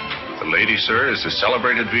 The lady, sir, is the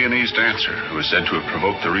celebrated Viennese dancer who is said to have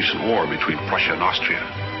provoked the recent war between Prussia and Austria.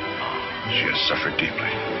 She has suffered deeply.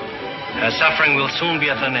 Her suffering will soon be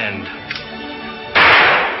at an end.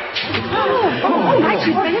 Oh, I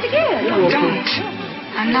should bring it again. Don't.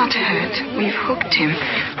 I'm not hurt. We've hooked him.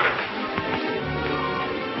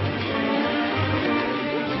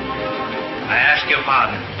 I ask your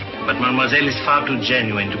pardon, but Mademoiselle is far too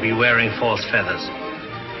genuine to be wearing false feathers.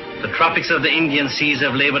 The tropics of the Indian seas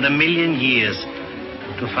have labored 1,000,000 years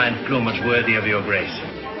to find plumage worthy of your grace.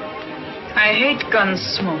 I hate gun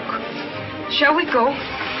smoke. Shall we go?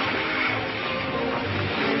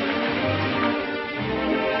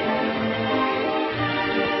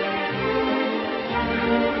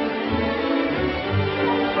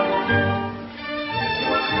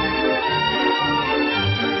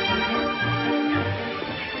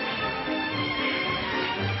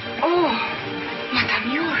 Oh,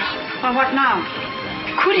 Madame Europe. Well, what now?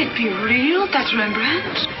 Could it be real, that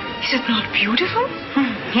Rembrandt? Is it not beautiful?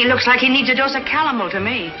 He looks like he needs a dose of calomel to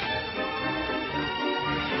me.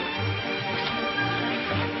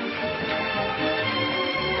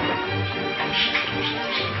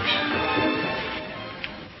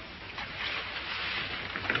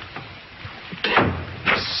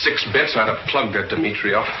 $6 bets I'd have plugged that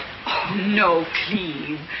Dmitriev. Oh, no,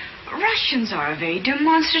 Cleve. Russians are a very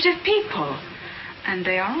demonstrative people. And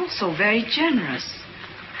they are also very generous.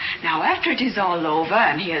 Now, after it is all over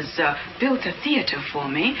and he has built a theater for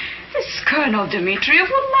me, this Colonel Dmitriev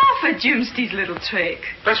will laugh at Jim Steve's little trick.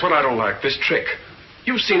 That's what I don't like, this trick.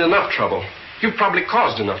 You've seen enough trouble. You've probably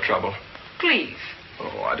caused enough trouble. Cleve.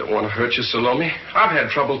 Oh, I don't want to hurt you, Salome. I've had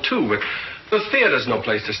trouble, too, but the theater's no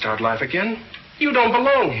place to start life again. You don't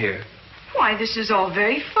belong here. Why, this is all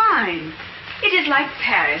very fine. It is like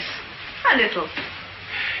Paris. A little.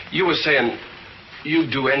 You were saying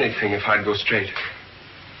you'd do anything if I'd go straight.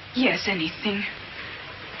 Yes, anything.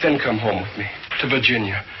 Then come home with me to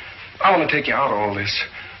Virginia. I want to take you out of all this.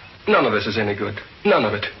 None of this is any good. None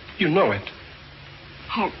of it. You know it.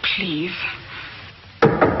 Oh, Cleve.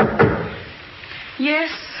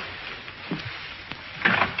 Yes?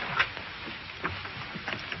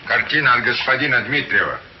 Картина от господина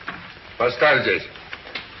Дмитриева. Поставь здесь.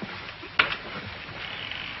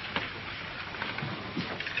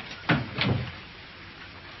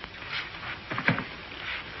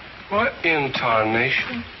 What in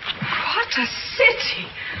tarnation? What a city!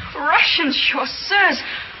 Russian chausseurs.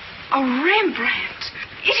 A Rembrandt.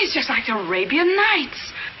 It is just like the Arabian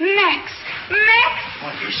Nights. Max! Max!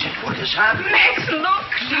 What is it? What has happened? Max,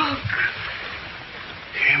 look!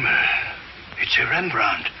 Himmel. It's a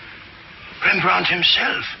Rembrandt. Rembrandt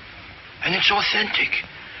himself. And it's authentic.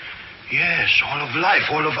 Yes, all of life,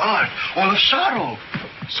 all of art, all of sorrow.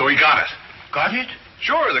 So he got it. Got it?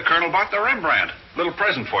 Sure, the colonel bought the Rembrandt. Little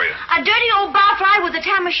present for you. A dirty old barfly with a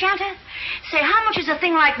tam o' shanter? Say, how much is a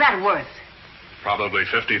thing like that worth? Probably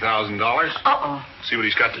 $50,000. Uh-oh. See what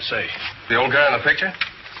he's got to say. The old guy in the picture?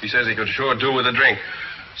 He says he could sure do with a drink.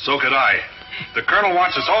 So could I. The colonel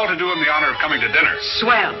wants us all to do him the honor of coming to dinner.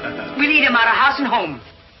 Swell. We lead him out of house and home.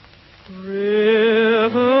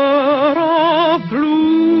 River of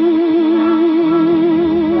blue,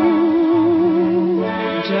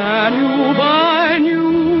 Danube I knew.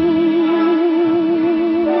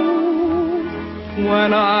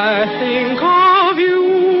 When I think of you,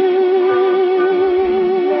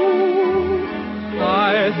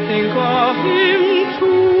 I think of him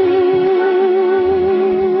too.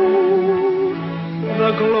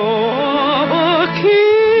 The glow of a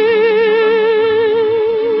kiss,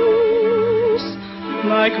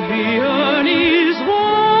 like Viennese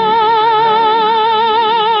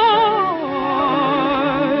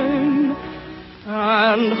wine,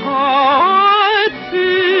 and how I'd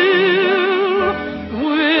feel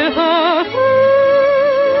with a thrill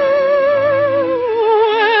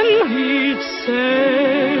when he'd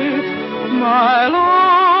say, my love,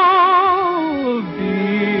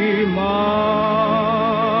 be mine.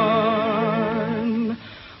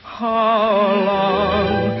 How long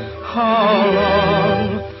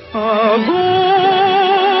ago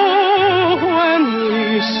when we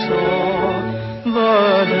saw the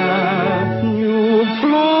Danube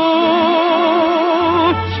flow,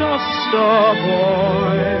 just a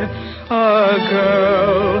boy, a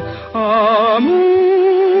girl, a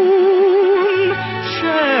moon,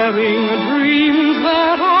 sharing dreams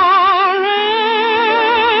that are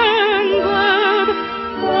ended,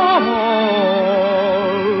 all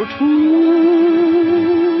too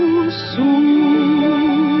soon.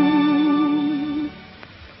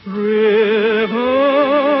 River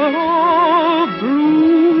of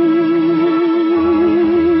blue,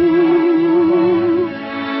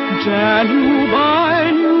 Danube I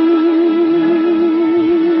knew.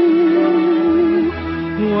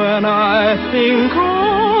 When I think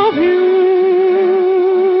of you,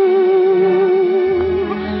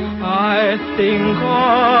 I think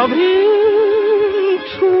of him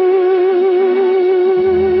too.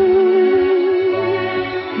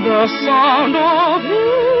 The sound of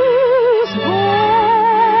his voice,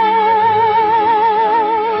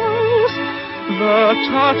 the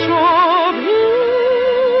touch of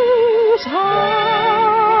his hand,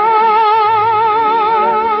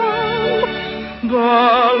 the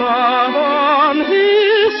love on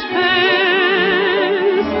his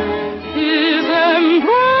face, his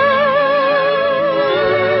embrace,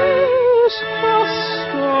 just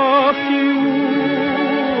a few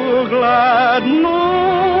glad notes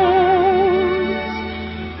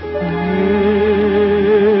will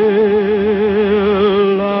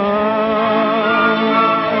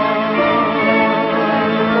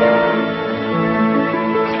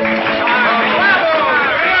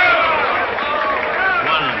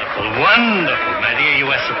Wonderful, my dear. You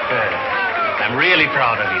are superb. I'm really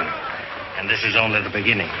proud of you. And this is only the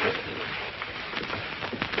beginning.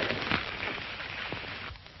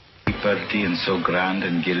 Pretty and so grand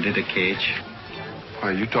and gilded a cage.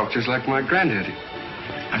 Why, you talk just like my granddaddy.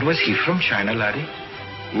 And was he from China, laddie?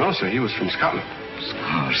 No, sir, he was from Scotland.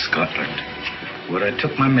 Oh, Scotland, where I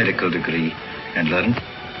took my medical degree and learned.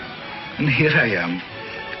 And here I am,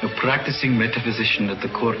 a practicing metaphysician at the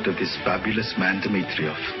court of this fabulous man,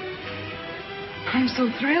 Dmitriev. I'm so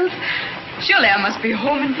thrilled. Surely I must be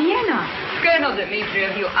home in Vienna. Colonel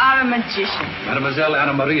Dmitriev, you are a magician. Mademoiselle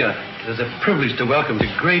Anna Maria, it is a privilege to welcome the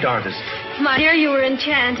great artist. My dear, you were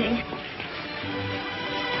enchanting.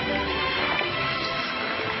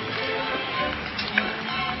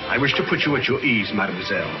 I wish to put you at your ease,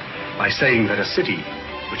 mademoiselle, by saying that a city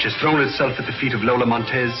which has thrown itself at the feet of Lola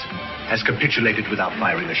Montez, has capitulated without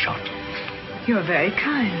firing a shot. You're very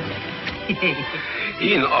kind.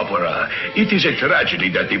 In opera, it is a tragedy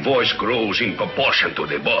that the voice grows in proportion to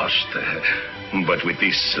the bust. But with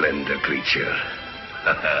this slender creature,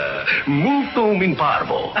 multum in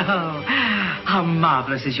parvo. Oh, how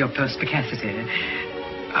marvelous is your perspicacity.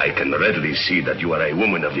 I can readily see that you are a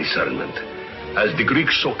woman of discernment, as the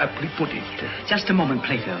Greeks so aptly put it. Just a moment,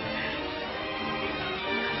 Plato.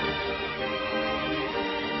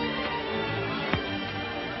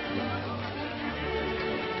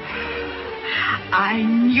 I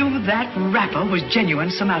knew that rapper was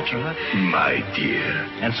genuine Sumatra. My dear.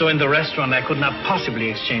 And so in the restaurant, I could not possibly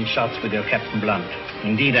exchange shots with your Captain Blunt.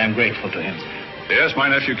 Indeed, I'm grateful to him. Yes, my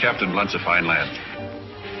nephew, Captain Blunt's a fine lad.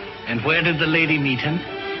 And where did the lady meet him?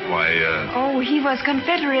 Why, Oh, he was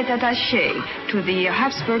Confederate attaché to the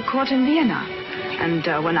Habsburg court in Vienna. And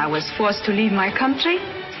when I was forced to leave my country,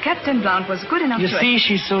 Captain Blunt was good enough You to... see,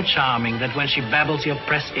 she's so charming that when she babbles your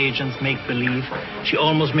press agents make-believe, she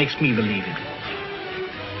almost makes me believe it.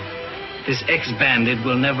 This ex-bandit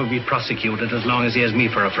will never be prosecuted as long as he has me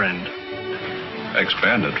for a friend.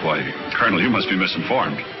 ex-bandit? Why, Colonel, you must be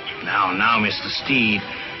misinformed. Now, Mr. Steed.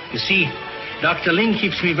 You see, Dr. Ling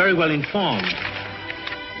keeps me very well informed.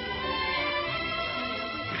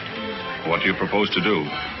 What do you propose to do?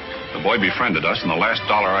 The boy befriended us, and the last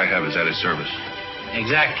dollar I have is at his service.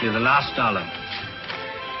 Exactly, the last dollar.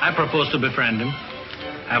 I propose to befriend him.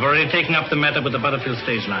 I've already taken up the matter with the Butterfield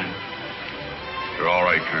stage line. You're all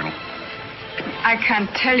right, Colonel. I can't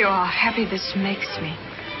tell you how happy this makes me.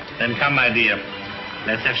 Then come, my dear.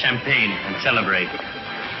 Let's have champagne and celebrate.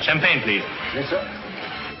 Champagne, please. Yes, sir.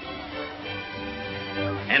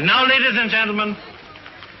 And now, ladies and gentlemen,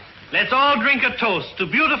 let's all drink a toast to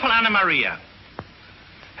beautiful Anna Maria.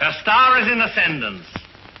 Her star is in ascendance.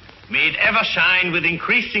 May it ever shine with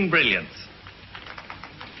increasing brilliance.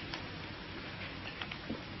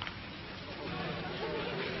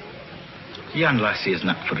 Young lassie is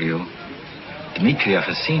not for you. Dmitriev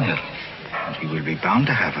has seen her, and he will be bound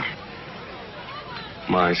to have her.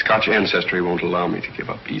 My Scotch ancestry won't allow me to give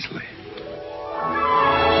up easily.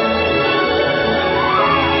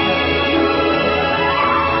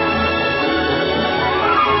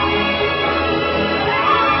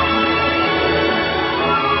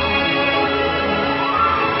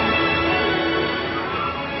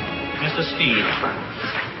 Mr. Steed,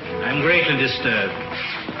 I'm greatly disturbed.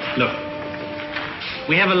 Look,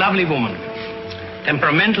 we have a lovely woman,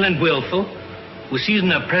 temperamental and willful, who sees in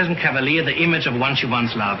her present cavalier the image of one she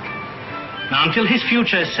once loved. Now, until his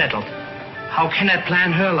future is settled, how can I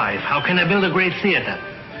plan her life? How can I build a great theater?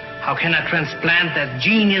 How can I transplant that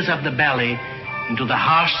genius of the ballet into the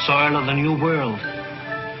harsh soil of the new world?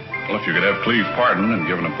 Well, if you could have Cleve pardoned and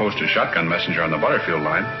given a post as shotgun messenger on the Butterfield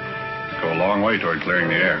line, it'd go a long way toward clearing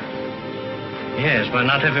the air. Yes, why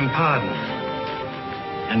not have him pardoned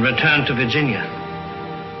and return to Virginia?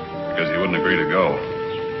 Because he wouldn't agree to go.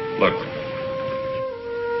 Look.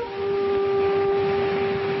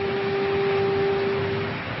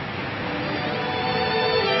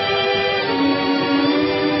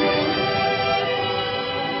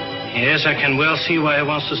 Yes, I can well see why he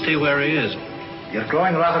wants to stay where he is. You're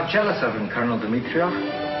growing rather jealous of him, Colonel Dmitriev.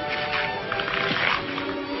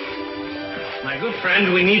 My good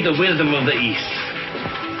friend, we need the wisdom of the East.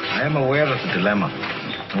 I am aware of the dilemma.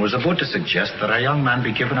 I was about to suggest that our young man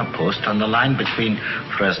be given a post on the line between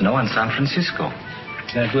Fresno and San Francisco.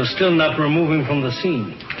 That will still not remove him from the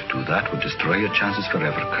scene. To do that would destroy your chances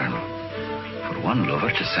forever, Colonel. For one lover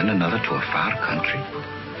to send another to a far country?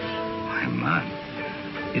 My man,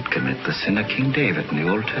 it commit the sin of King David in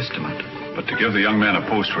the Old Testament. But to give the young man a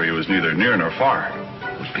post where he was neither near nor far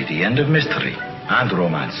would be the end of mystery and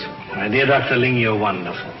romance. My dear Dr. Ling, you're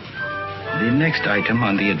wonderful. The next item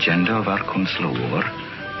on the agenda of our consular war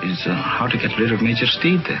is how to get rid of Major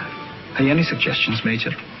Steed there. Have you any suggestions,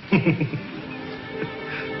 Major?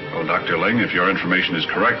 Well, Dr. Ling, if your information is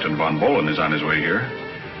correct and von Bohlen is on his way here,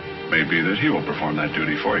 it may be that he will perform that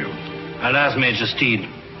duty for you. I'll ask Major Steed.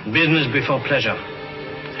 Business before pleasure.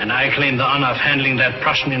 And I claim the honor of handling that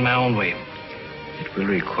Prussian in my own way. It will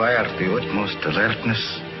require the utmost alertness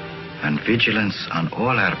and vigilance on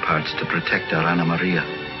all our parts to protect our Anna Maria.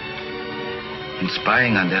 In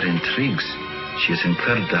spying on their intrigues, she has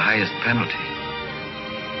incurred the highest penalty.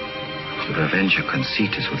 The revenge of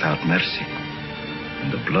conceit is without mercy, and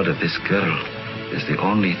the blood of this girl is the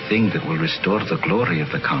only thing that will restore the glory of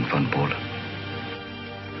the Count von Bohlen.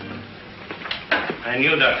 I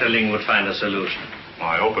knew Dr. Ling would find a solution. Well,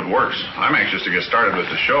 I hope it works. I'm anxious to get started with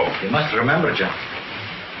the show. You must remember, John,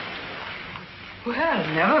 Well,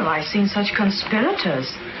 never have I seen such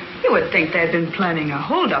conspirators. You would think they'd been planning a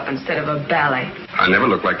hold-up instead of a ballet. I never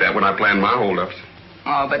look like that when I plan my hold-ups.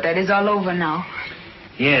 Oh, but that is all over now.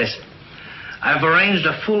 Yes. I've arranged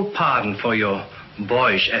a full pardon for your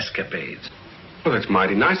boyish escapades. Well, that's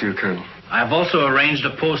mighty nice of you, Colonel. I've also arranged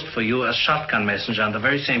a post for you as shotgun messenger on the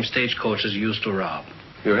very same stagecoaches you used to rob.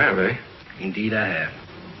 You have, eh? Indeed, I have.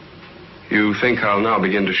 You think I'll now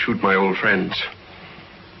begin to shoot my old friends?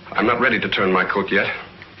 I'm not ready to turn my coat yet.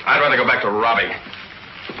 I'd rather go back to robbing.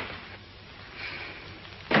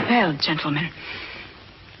 Well, gentlemen,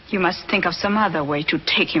 you must think of some other way to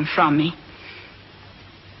take him from me.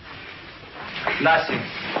 Lassie.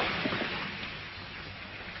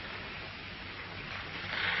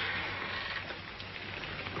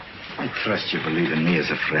 I trust you believe in me as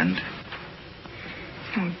a friend.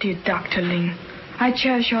 Oh, dear Dr. Ling, I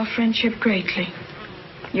cherish your friendship greatly.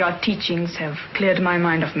 Your teachings have cleared my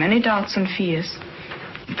mind of many doubts and fears.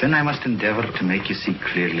 Then I must endeavor to make you see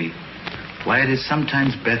clearly why it is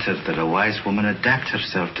sometimes better that a wise woman adapt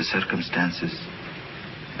herself to circumstances,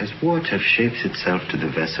 as water shapes itself to the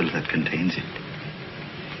vessel that contains it.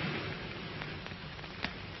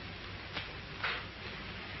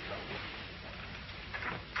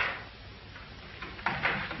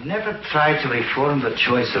 Never try to reform the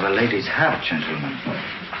choice of a lady's heart, gentlemen,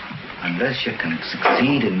 unless you can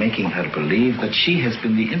succeed in making her believe that she has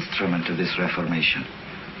been the instrument of this reformation.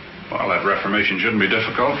 Well, that reformation shouldn't be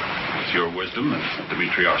difficult. It's your wisdom and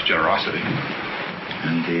Dimitrios' generosity.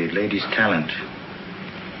 And the lady's talent.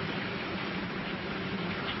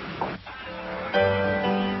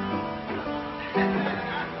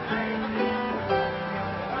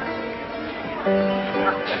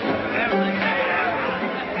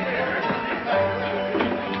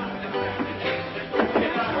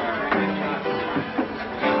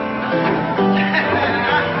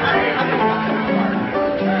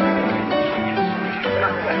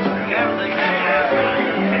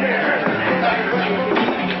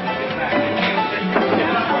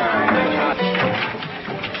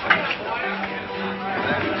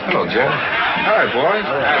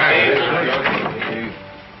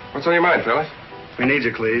 What's on your mind, fellas? We need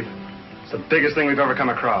you, Cleve. It's the biggest thing we've ever come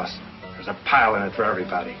across. There's a pile in it for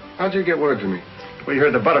everybody. How'd you get word to me? We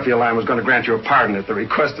heard the Butterfield line was going to grant you a pardon at the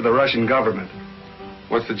request of the Russian government.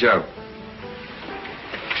 What's the job?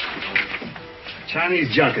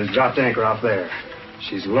 Chinese junk has dropped anchor off there.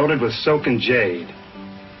 She's loaded with soak and jade.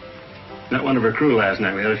 Met one of her crew last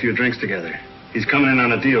night. We had a few drinks together. He's coming in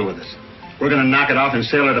on a deal with us. We're going to knock it off and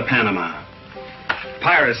sail her to Panama.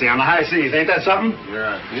 Piracy on the high seas, ain't that something?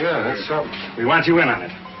 Yeah, that's something. We want you in on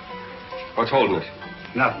it. What's holding it?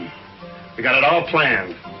 Nothing. We got it all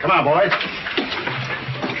planned. Come on, boys.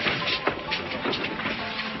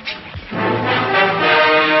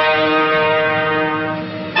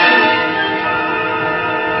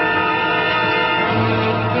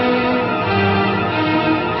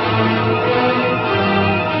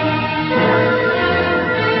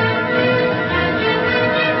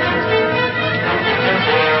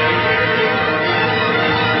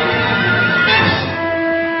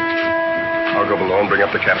 Bring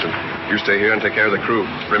up the captain. You stay here and take care of the crew.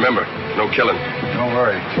 Remember, no killing. Don't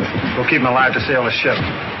worry. We'll keep him alive to sail the ship.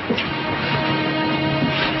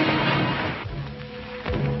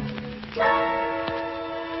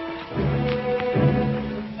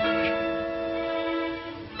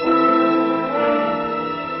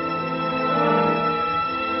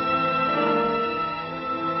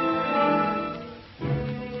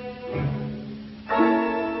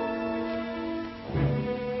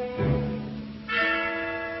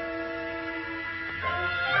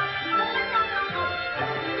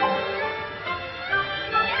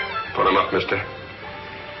 Put him up, mister.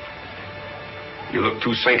 You look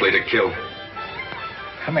too saintly to kill.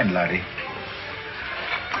 Come in, laddie.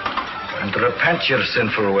 And repent your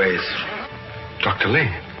sinful ways. Dr. Lee.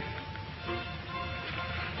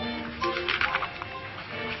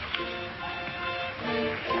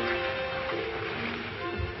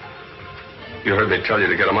 You heard they tell you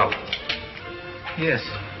to get him up. Yes.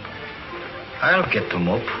 I'll get them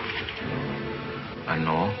up. I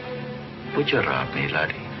know. But you robbed me,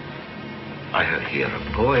 laddie. I have here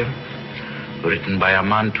a poem written by a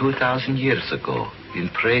man 2,000 years ago in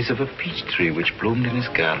praise of a peach tree which bloomed in his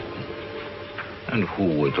garden. And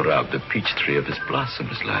who would rob the peach tree of its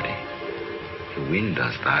blossoms, laddie? The wind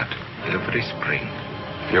does that every spring.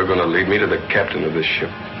 You're going to lead me to the captain of this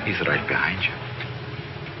ship. He's right behind you.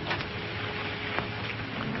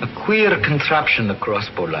 A queer contraption, the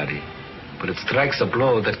crossbow, laddie. But it strikes a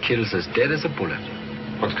blow that kills as dead as a bullet.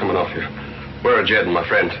 What's coming off here? Where are Jed and my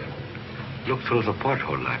friend? Look through the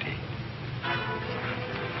porthole, laddie.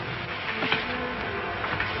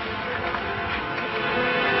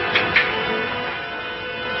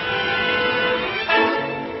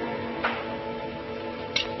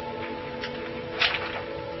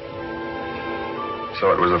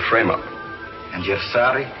 So it was a frame-up. And you're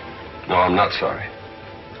sorry? No, I'm not sorry.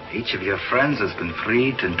 Each of your friends has been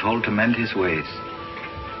freed and told to mend his ways.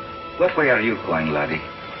 What way are you going, laddie?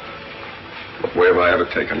 What way have I ever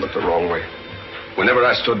taken but the wrong way? Whenever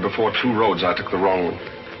I stood before two roads, I took the wrong one.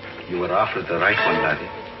 You were offered the right one, laddie.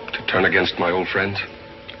 To turn against my old friends?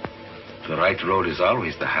 The right road is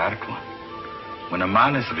always the hard one. When a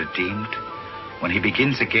man is redeemed, when he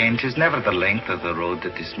begins again, 'tis never the length of the road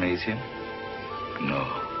that dismays him. No,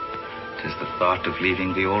 'tis the thought of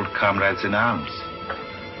leaving the old comrades in arms.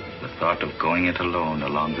 The thought of going it alone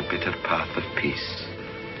along the bitter path of peace.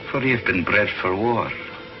 For ye have been bred for war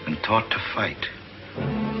and taught to fight,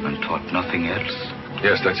 and taught nothing else.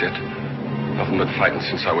 Yes, that's it. Nothing but fighting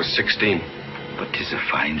since I was 16. But 'tis a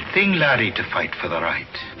fine thing, laddie, to fight for the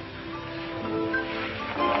right.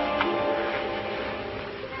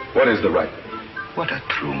 What is the right? What a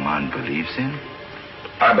true man believes in.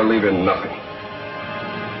 I believe in nothing.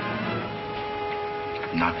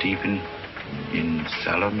 Not even in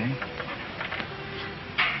Salome?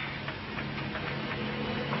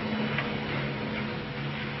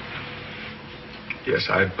 Yes,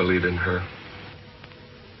 I believe in her.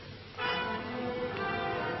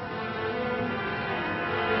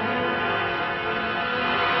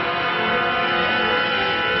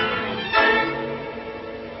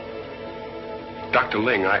 Dr.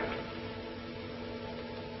 Ling,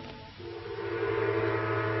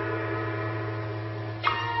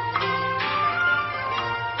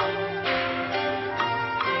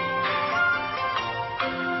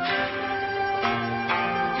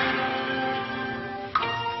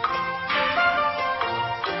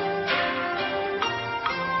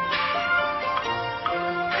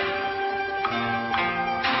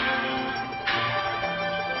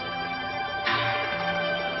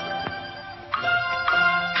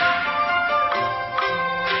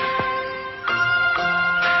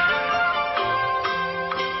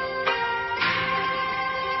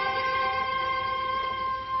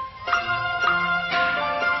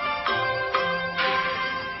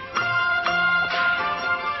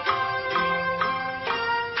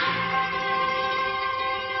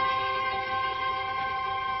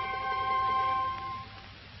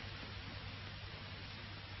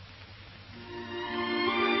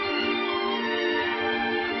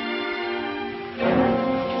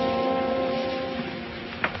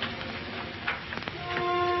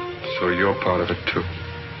 So you're part of it, too.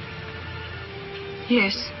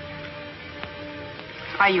 Yes.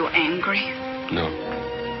 Are you angry? No.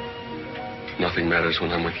 Nothing matters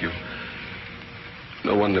when I'm with you.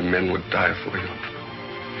 No wonder men would die for you.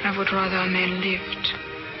 I would rather a man lived.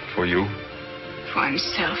 For you? For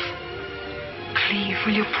himself. Cleve,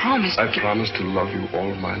 will you promise? I promise to love you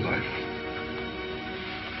all my life.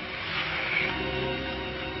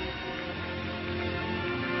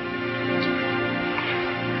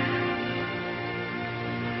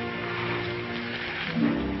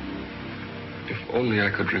 If only I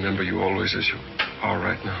could remember you always as you are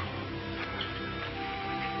right now.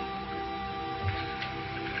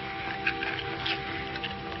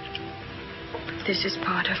 This is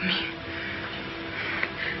part of me.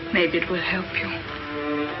 Maybe it will help you.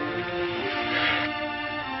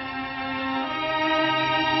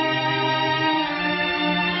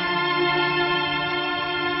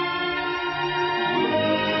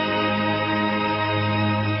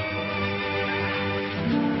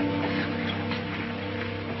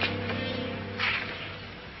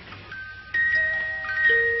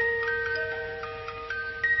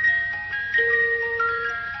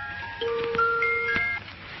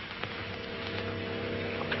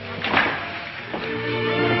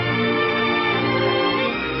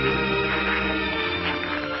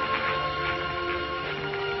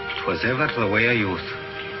 Was ever the way of youth.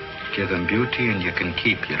 Give them beauty and you can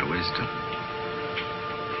keep your wisdom.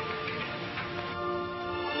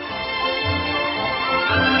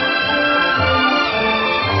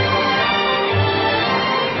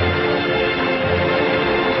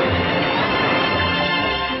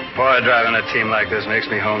 Boy, driving a team like this makes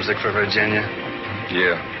me homesick for Virginia.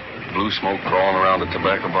 Yeah. Blue smoke crawling around the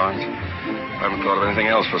tobacco barns. I haven't thought of anything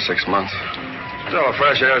else for 6 months. Still,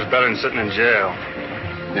 fresh air is better than sitting in jail.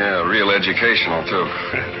 Yeah, real educational, too.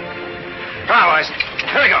 Come on, boys.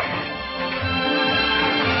 Here we go.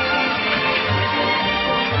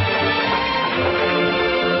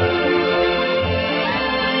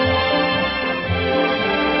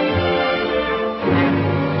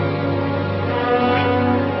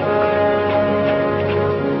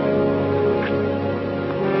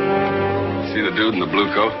 See the dude in the blue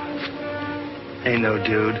coat? Ain't no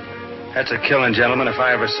dude. That's a killing gentleman if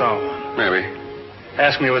I ever saw one. Maybe.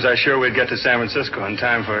 Asked me was I sure we'd get to San Francisco in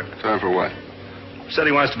time for... Time for what? Said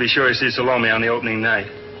he wants to be sure he sees Salome on the opening night.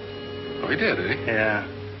 Oh, he did, eh? Yeah.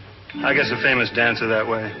 I guess a famous dancer that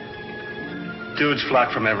way. Dudes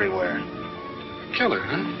flock from everywhere. Killer,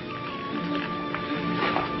 huh?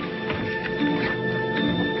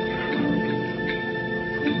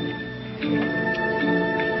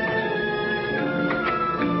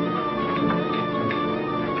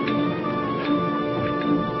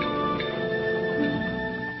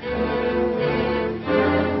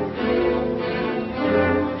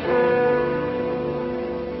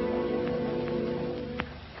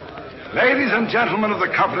 Ladies and gentlemen of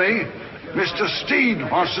the company, Mr. Steed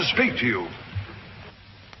wants to speak to you.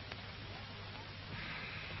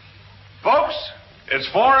 Folks, it's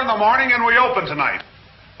 4 in the morning and we open tonight.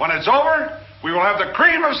 When it's over, we will have the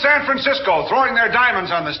cream of San Francisco throwing their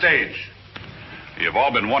diamonds on the stage. You've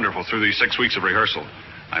all been wonderful through these 6 weeks of rehearsal.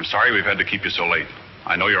 I'm sorry we've had to keep you so late.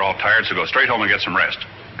 I know you're all tired, so go straight home and get some rest.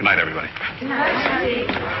 Good night, everybody. Good night.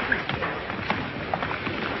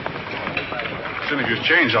 As soon as you've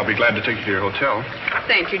changed, I'll be glad to take you to your hotel.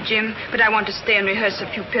 Thank you, Jim. But I want to stay and rehearse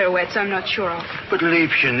a few pirouettes I'm not sure of. But,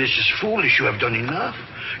 Liebchen, this is foolish. You have done enough.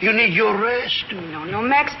 You need your rest. No,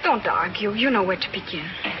 Max, don't argue. You know where to begin.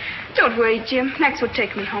 Don't worry, Jim. Max will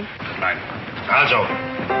take me home. Good night. Also.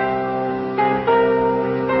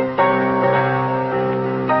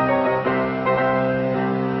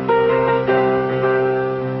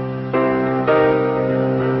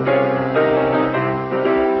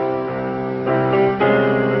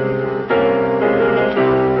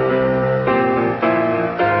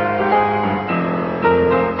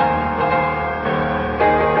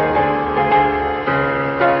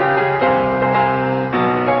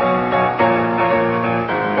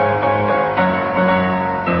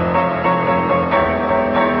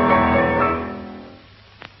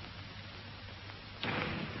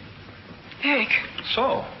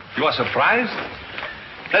 Surprised?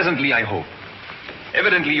 Pleasantly, I hope.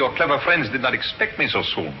 Evidently, your clever friends did not expect me so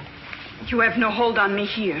soon. You have no hold on me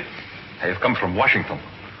here. I have come from Washington.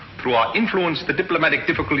 Through our influence, the diplomatic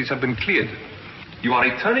difficulties have been cleared. You are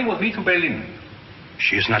returning with me to Berlin.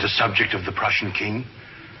 She is not a subject of the Prussian king.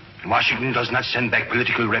 Washington does not send back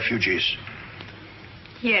political refugees.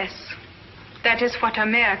 Yes, that is what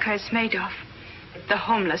America is made of. The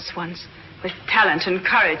homeless ones, with talent and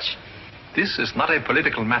courage. This is not a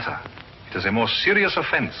political matter. It is a more serious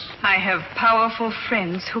offense. I have powerful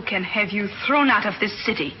friends who can have you thrown out of this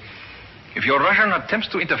city. If your Russian attempts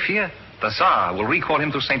to interfere, the Tsar will recall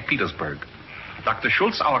him to St. Petersburg. Dr.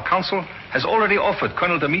 Schultz, our counsel, has already offered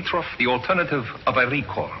Colonel Dimitrov the alternative of a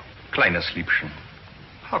recall. Kleines Liebchen,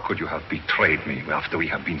 how could you have betrayed me after we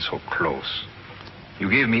have been so close? You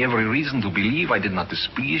gave me every reason to believe I did not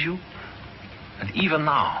displease you. And even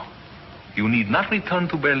now, you need not return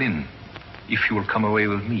to Berlin if you will come away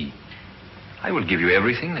with me. I will give you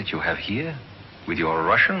everything that you have here, with your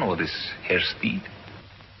Russian or this Herr Steed.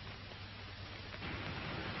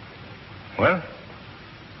 Well,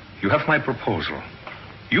 you have my proposal.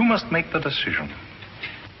 You must make the decision.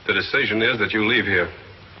 The decision is that you leave here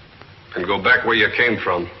and go back where you came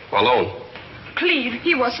from, alone. Cleve,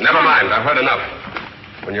 he was... Never mind, I've heard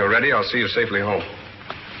enough. When you're ready, I'll see you safely home.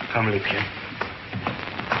 Come, Liebchen.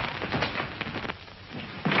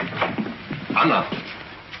 Anna,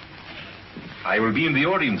 I will be in the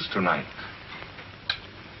audience tonight.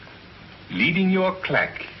 Leading your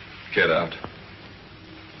claque. Get out.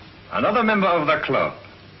 Another member of the club.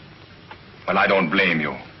 Well, I don't blame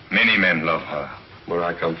you. Many men love her. Where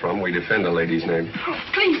I come from, we defend a lady's name. Oh,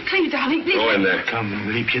 please, darling, please. Go in there. Come,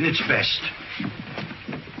 Liebchen, it's best.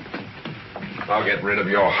 I'll get rid of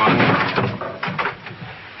your heart.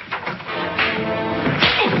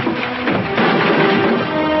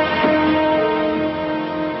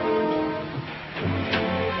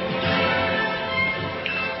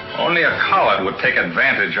 Only a coward would take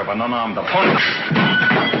advantage of an unarmed opponent.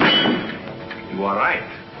 You are right.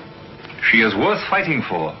 She is worth fighting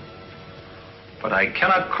for. But I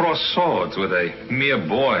cannot cross swords with a mere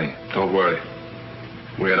boy. Don't worry.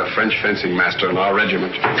 We had a French fencing master in our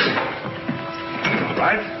regiment.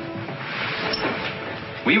 Right?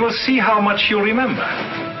 We will see how much you remember.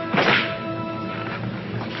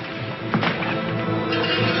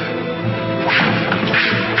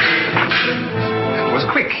 That was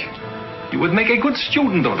quick. You would make a good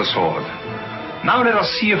student of the sword. Now let us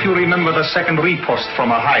see if you remember the second riposte from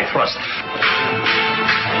a high thrust.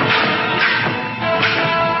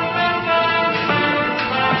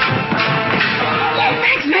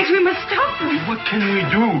 Max, we must stop them. What can we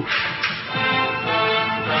do?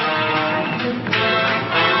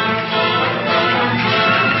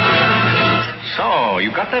 So,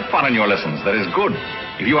 you've got that fun in your lessons. That is good.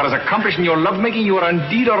 If you are as accomplished in your lovemaking, you are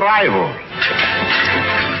indeed a rival.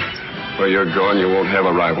 Where you're going, you won't have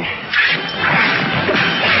a rival.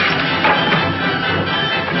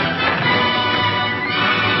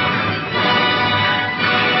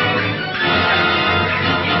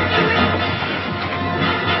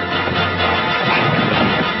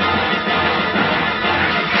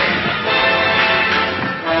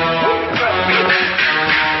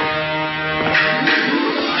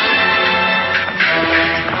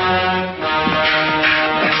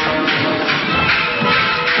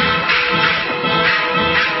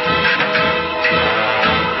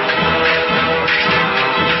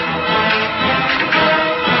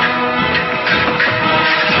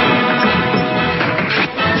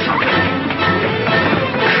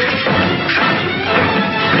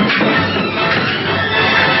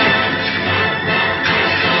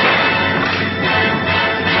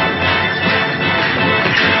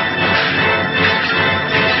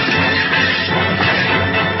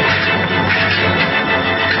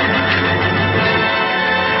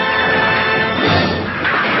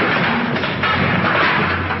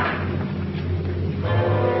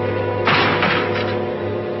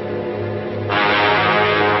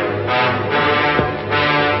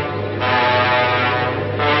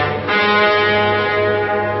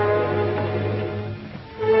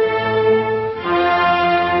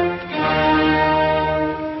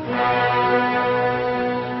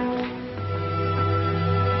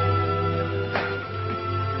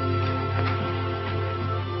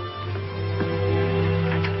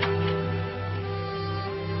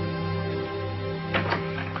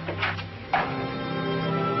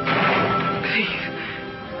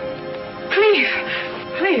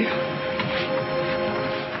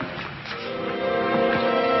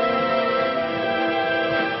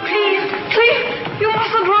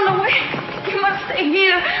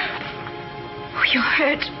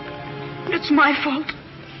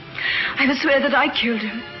 That I killed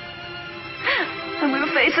him. And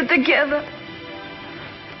we'll face it together.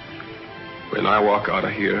 When I walk out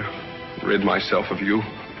of here, rid myself of you,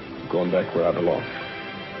 I'm going back where I belong.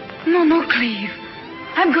 No, Cleve.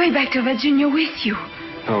 I'm going back to Virginia with you.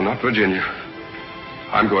 No, not Virginia.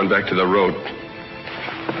 I'm going back to the road.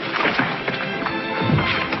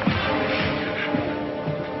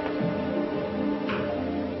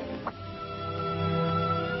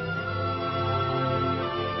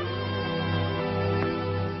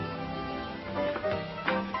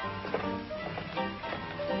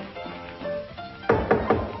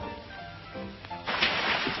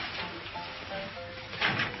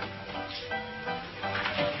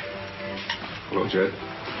 Jed.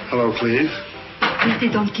 Hello, Cleve. Is the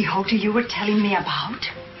Don Quixote you were telling me about?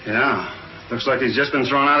 Yeah. Looks like he's just been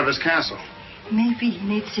thrown out of his castle. Maybe he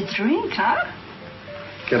needs a drink, huh?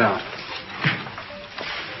 Get out.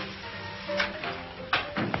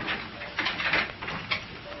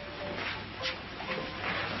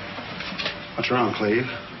 What's wrong, Cleve?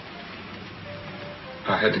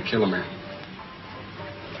 I had to kill a man.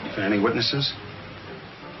 Are there any witnesses?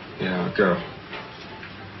 Yeah, a girl.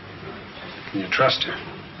 Can you trust her?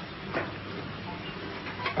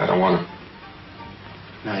 I don't want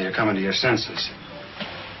to. Now you're coming to your senses.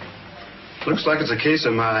 Looks like it's a case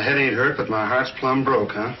of my head ain't hurt, but my heart's plumb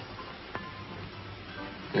broke, huh?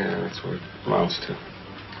 Yeah, that's what it amounts to.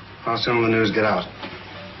 How soon will the news get out?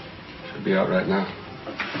 Should be out right now.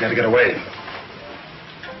 We gotta get away.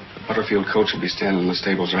 The Butterfield coach will be standing in the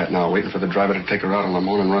stables right now, waiting for the driver to take her out on the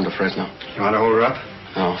morning run to Fresno. You want to hold her up?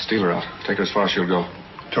 No, steal her out. Take her as far as she'll go.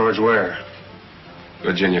 Towards where?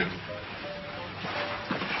 Virginia.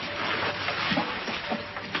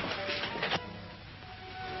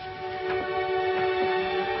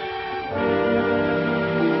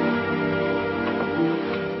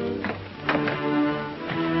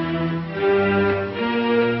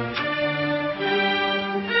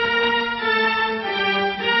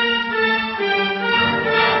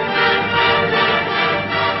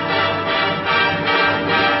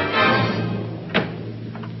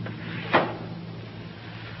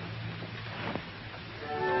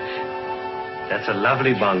 That's a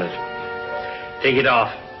lovely bonnet. Take it off.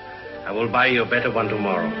 I will buy you a better one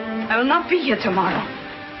tomorrow. I will not be here tomorrow.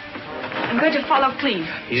 I'm going to follow Cleve.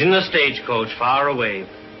 He's in a stagecoach far away.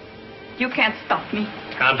 You can't stop me.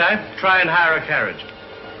 Can't I? Try and hire a carriage.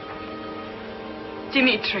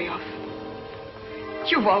 Dimitrov,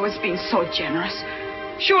 you've always been so generous.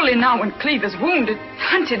 Surely now when Cleve is wounded,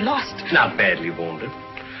 hunted, lost. Not badly wounded.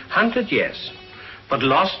 Hunted, yes. But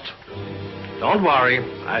lost? Don't worry.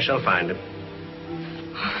 I shall find him.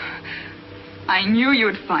 I knew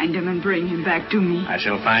you'd find him and bring him back to me. I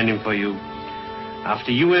shall find him for you.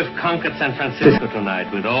 After you have conquered San Francisco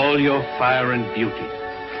tonight with all your fire and beauty.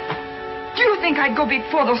 Do you think I'd go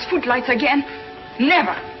before those footlights again?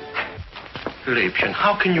 Never. Liebchen,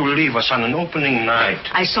 how can you leave us on an opening night?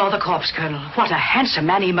 I saw the corpse, Colonel. What a handsome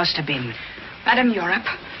man he must have been. Madam Europe,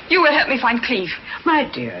 you will help me find Cleve. My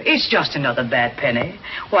dear, it's just another bad penny.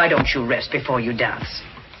 Why don't you rest before you dance?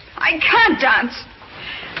 I can't dance.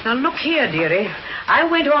 Now, look here, dearie. I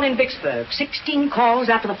went on in Vicksburg, 16 calls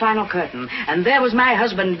after the final curtain, and there was my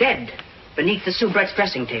husband dead beneath the soubrette's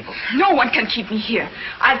dressing table. No one can keep me here.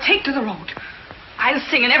 I'll take to the road. I'll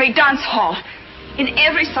sing in every dance hall, in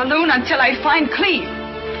every saloon until I find Cleve.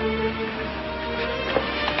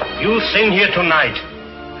 You sing here tonight,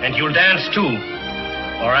 and you'll dance too.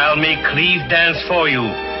 Or I'll make Cleve dance for you.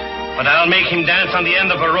 But I'll make him dance on the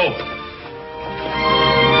end of a rope.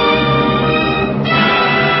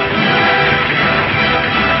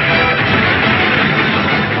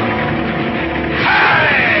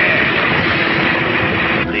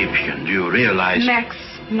 Liebchen, do you realize... Max,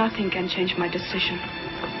 nothing can change my decision.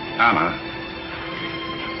 Anna,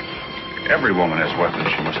 every woman has weapons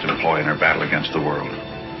she must employ in her battle against the world.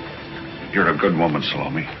 You're a good woman,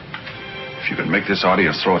 Salome. If you can make this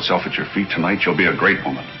audience throw itself at your feet tonight, you'll be a great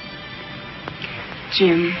woman.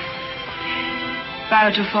 Jim, if I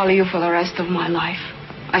were to follow you for the rest of my life,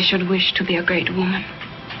 I should wish to be a great woman.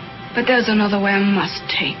 But there's another way I must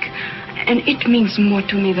take, and it means more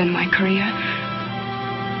to me than my career.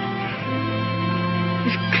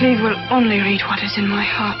 If Cleve will only read what is in my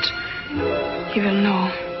heart, he will know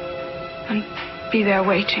and be there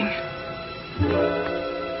waiting.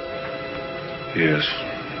 Yes,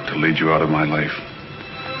 to lead you out of my life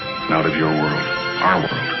and out of your world, our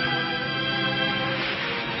world.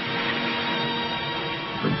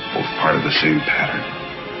 We're both part of the same pattern,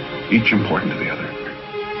 each important to the other.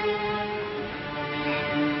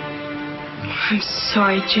 I'm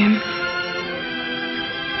sorry, Jim,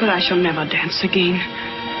 but I shall never dance again.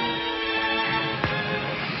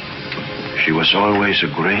 She was always a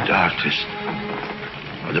great artist,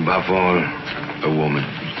 but above all, a woman.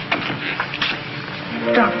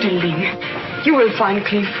 Dr. Ling, you will find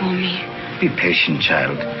Cleve for me. Be patient,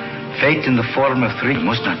 child. Fate in the form of three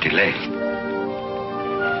must not delay.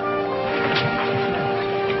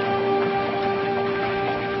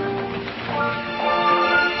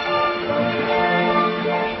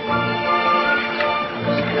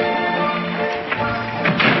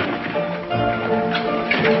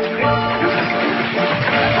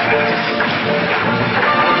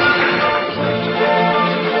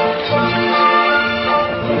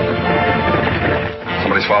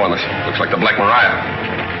 Following us. Looks like the Black Mariah.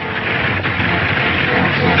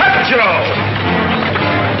 Hacho!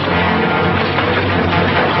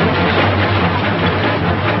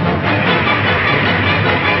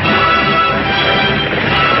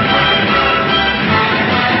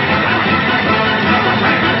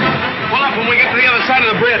 Pull up when we get to the other side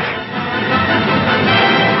of the bridge.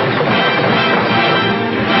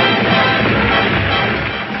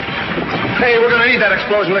 Hey, we're going to need that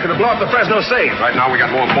explosion liquor to blow up the Fresno safe. Right now, we got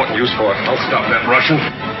more important use for it. I'll stop that Russian.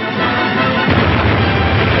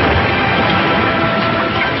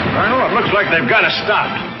 Colonel, it looks like they've got us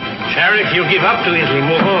stopped. Sheriff, you give up to Italy.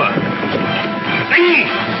 Move over.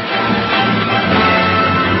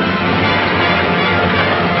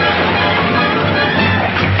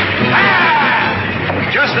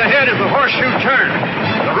 Just ahead is the horseshoe turn.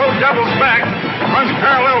 The road doubles back, runs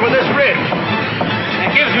parallel with this ridge. That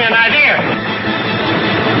gives me an idea.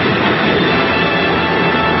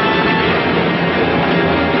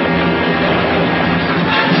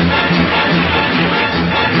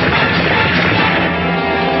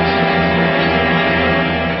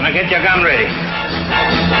 Now get your gun ready.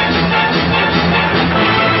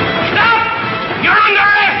 Stop! You're under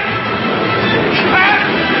arrest!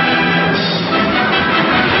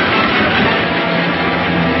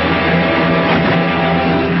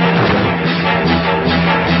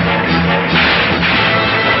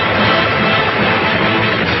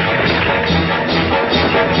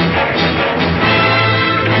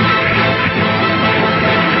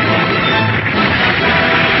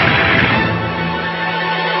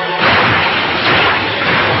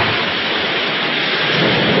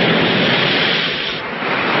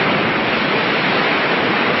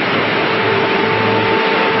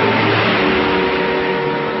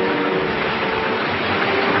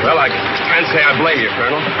 Well, I can't say I blame you,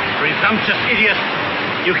 Colonel. Presumptuous idiot.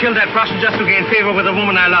 You killed that Russian just to gain favor with the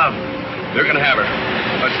woman I love. You're going to have her.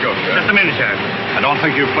 Let's go, Sheriff. Just a minute, Sheriff. I don't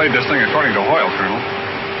think you've played this thing according to Hoyle, Colonel.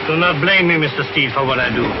 Do not blame me, Mr. Steele, for what I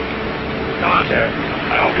do. Come on, Sheriff.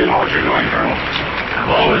 I hope you know what you're doing, Colonel. I've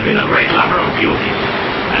always been a great lover of beauty.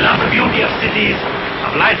 I love the beauty of cities,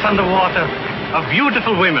 of lights on the water, of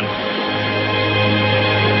beautiful women.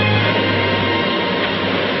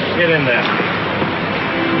 Get in there.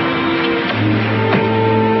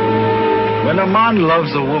 When a man loves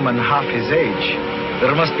a woman half his age,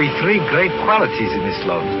 there must be three great qualities in his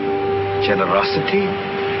love: generosity,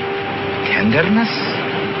 tenderness,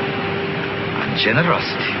 and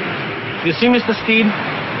generosity. You see, Mr. Steed,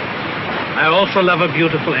 I also love a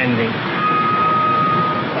beautiful ending.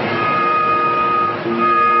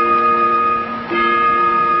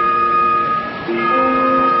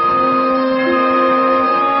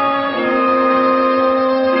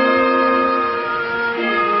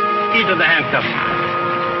 Key to the handcuffs.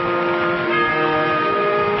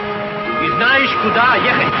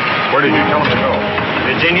 Where did you tell him to go?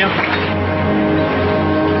 Virginia.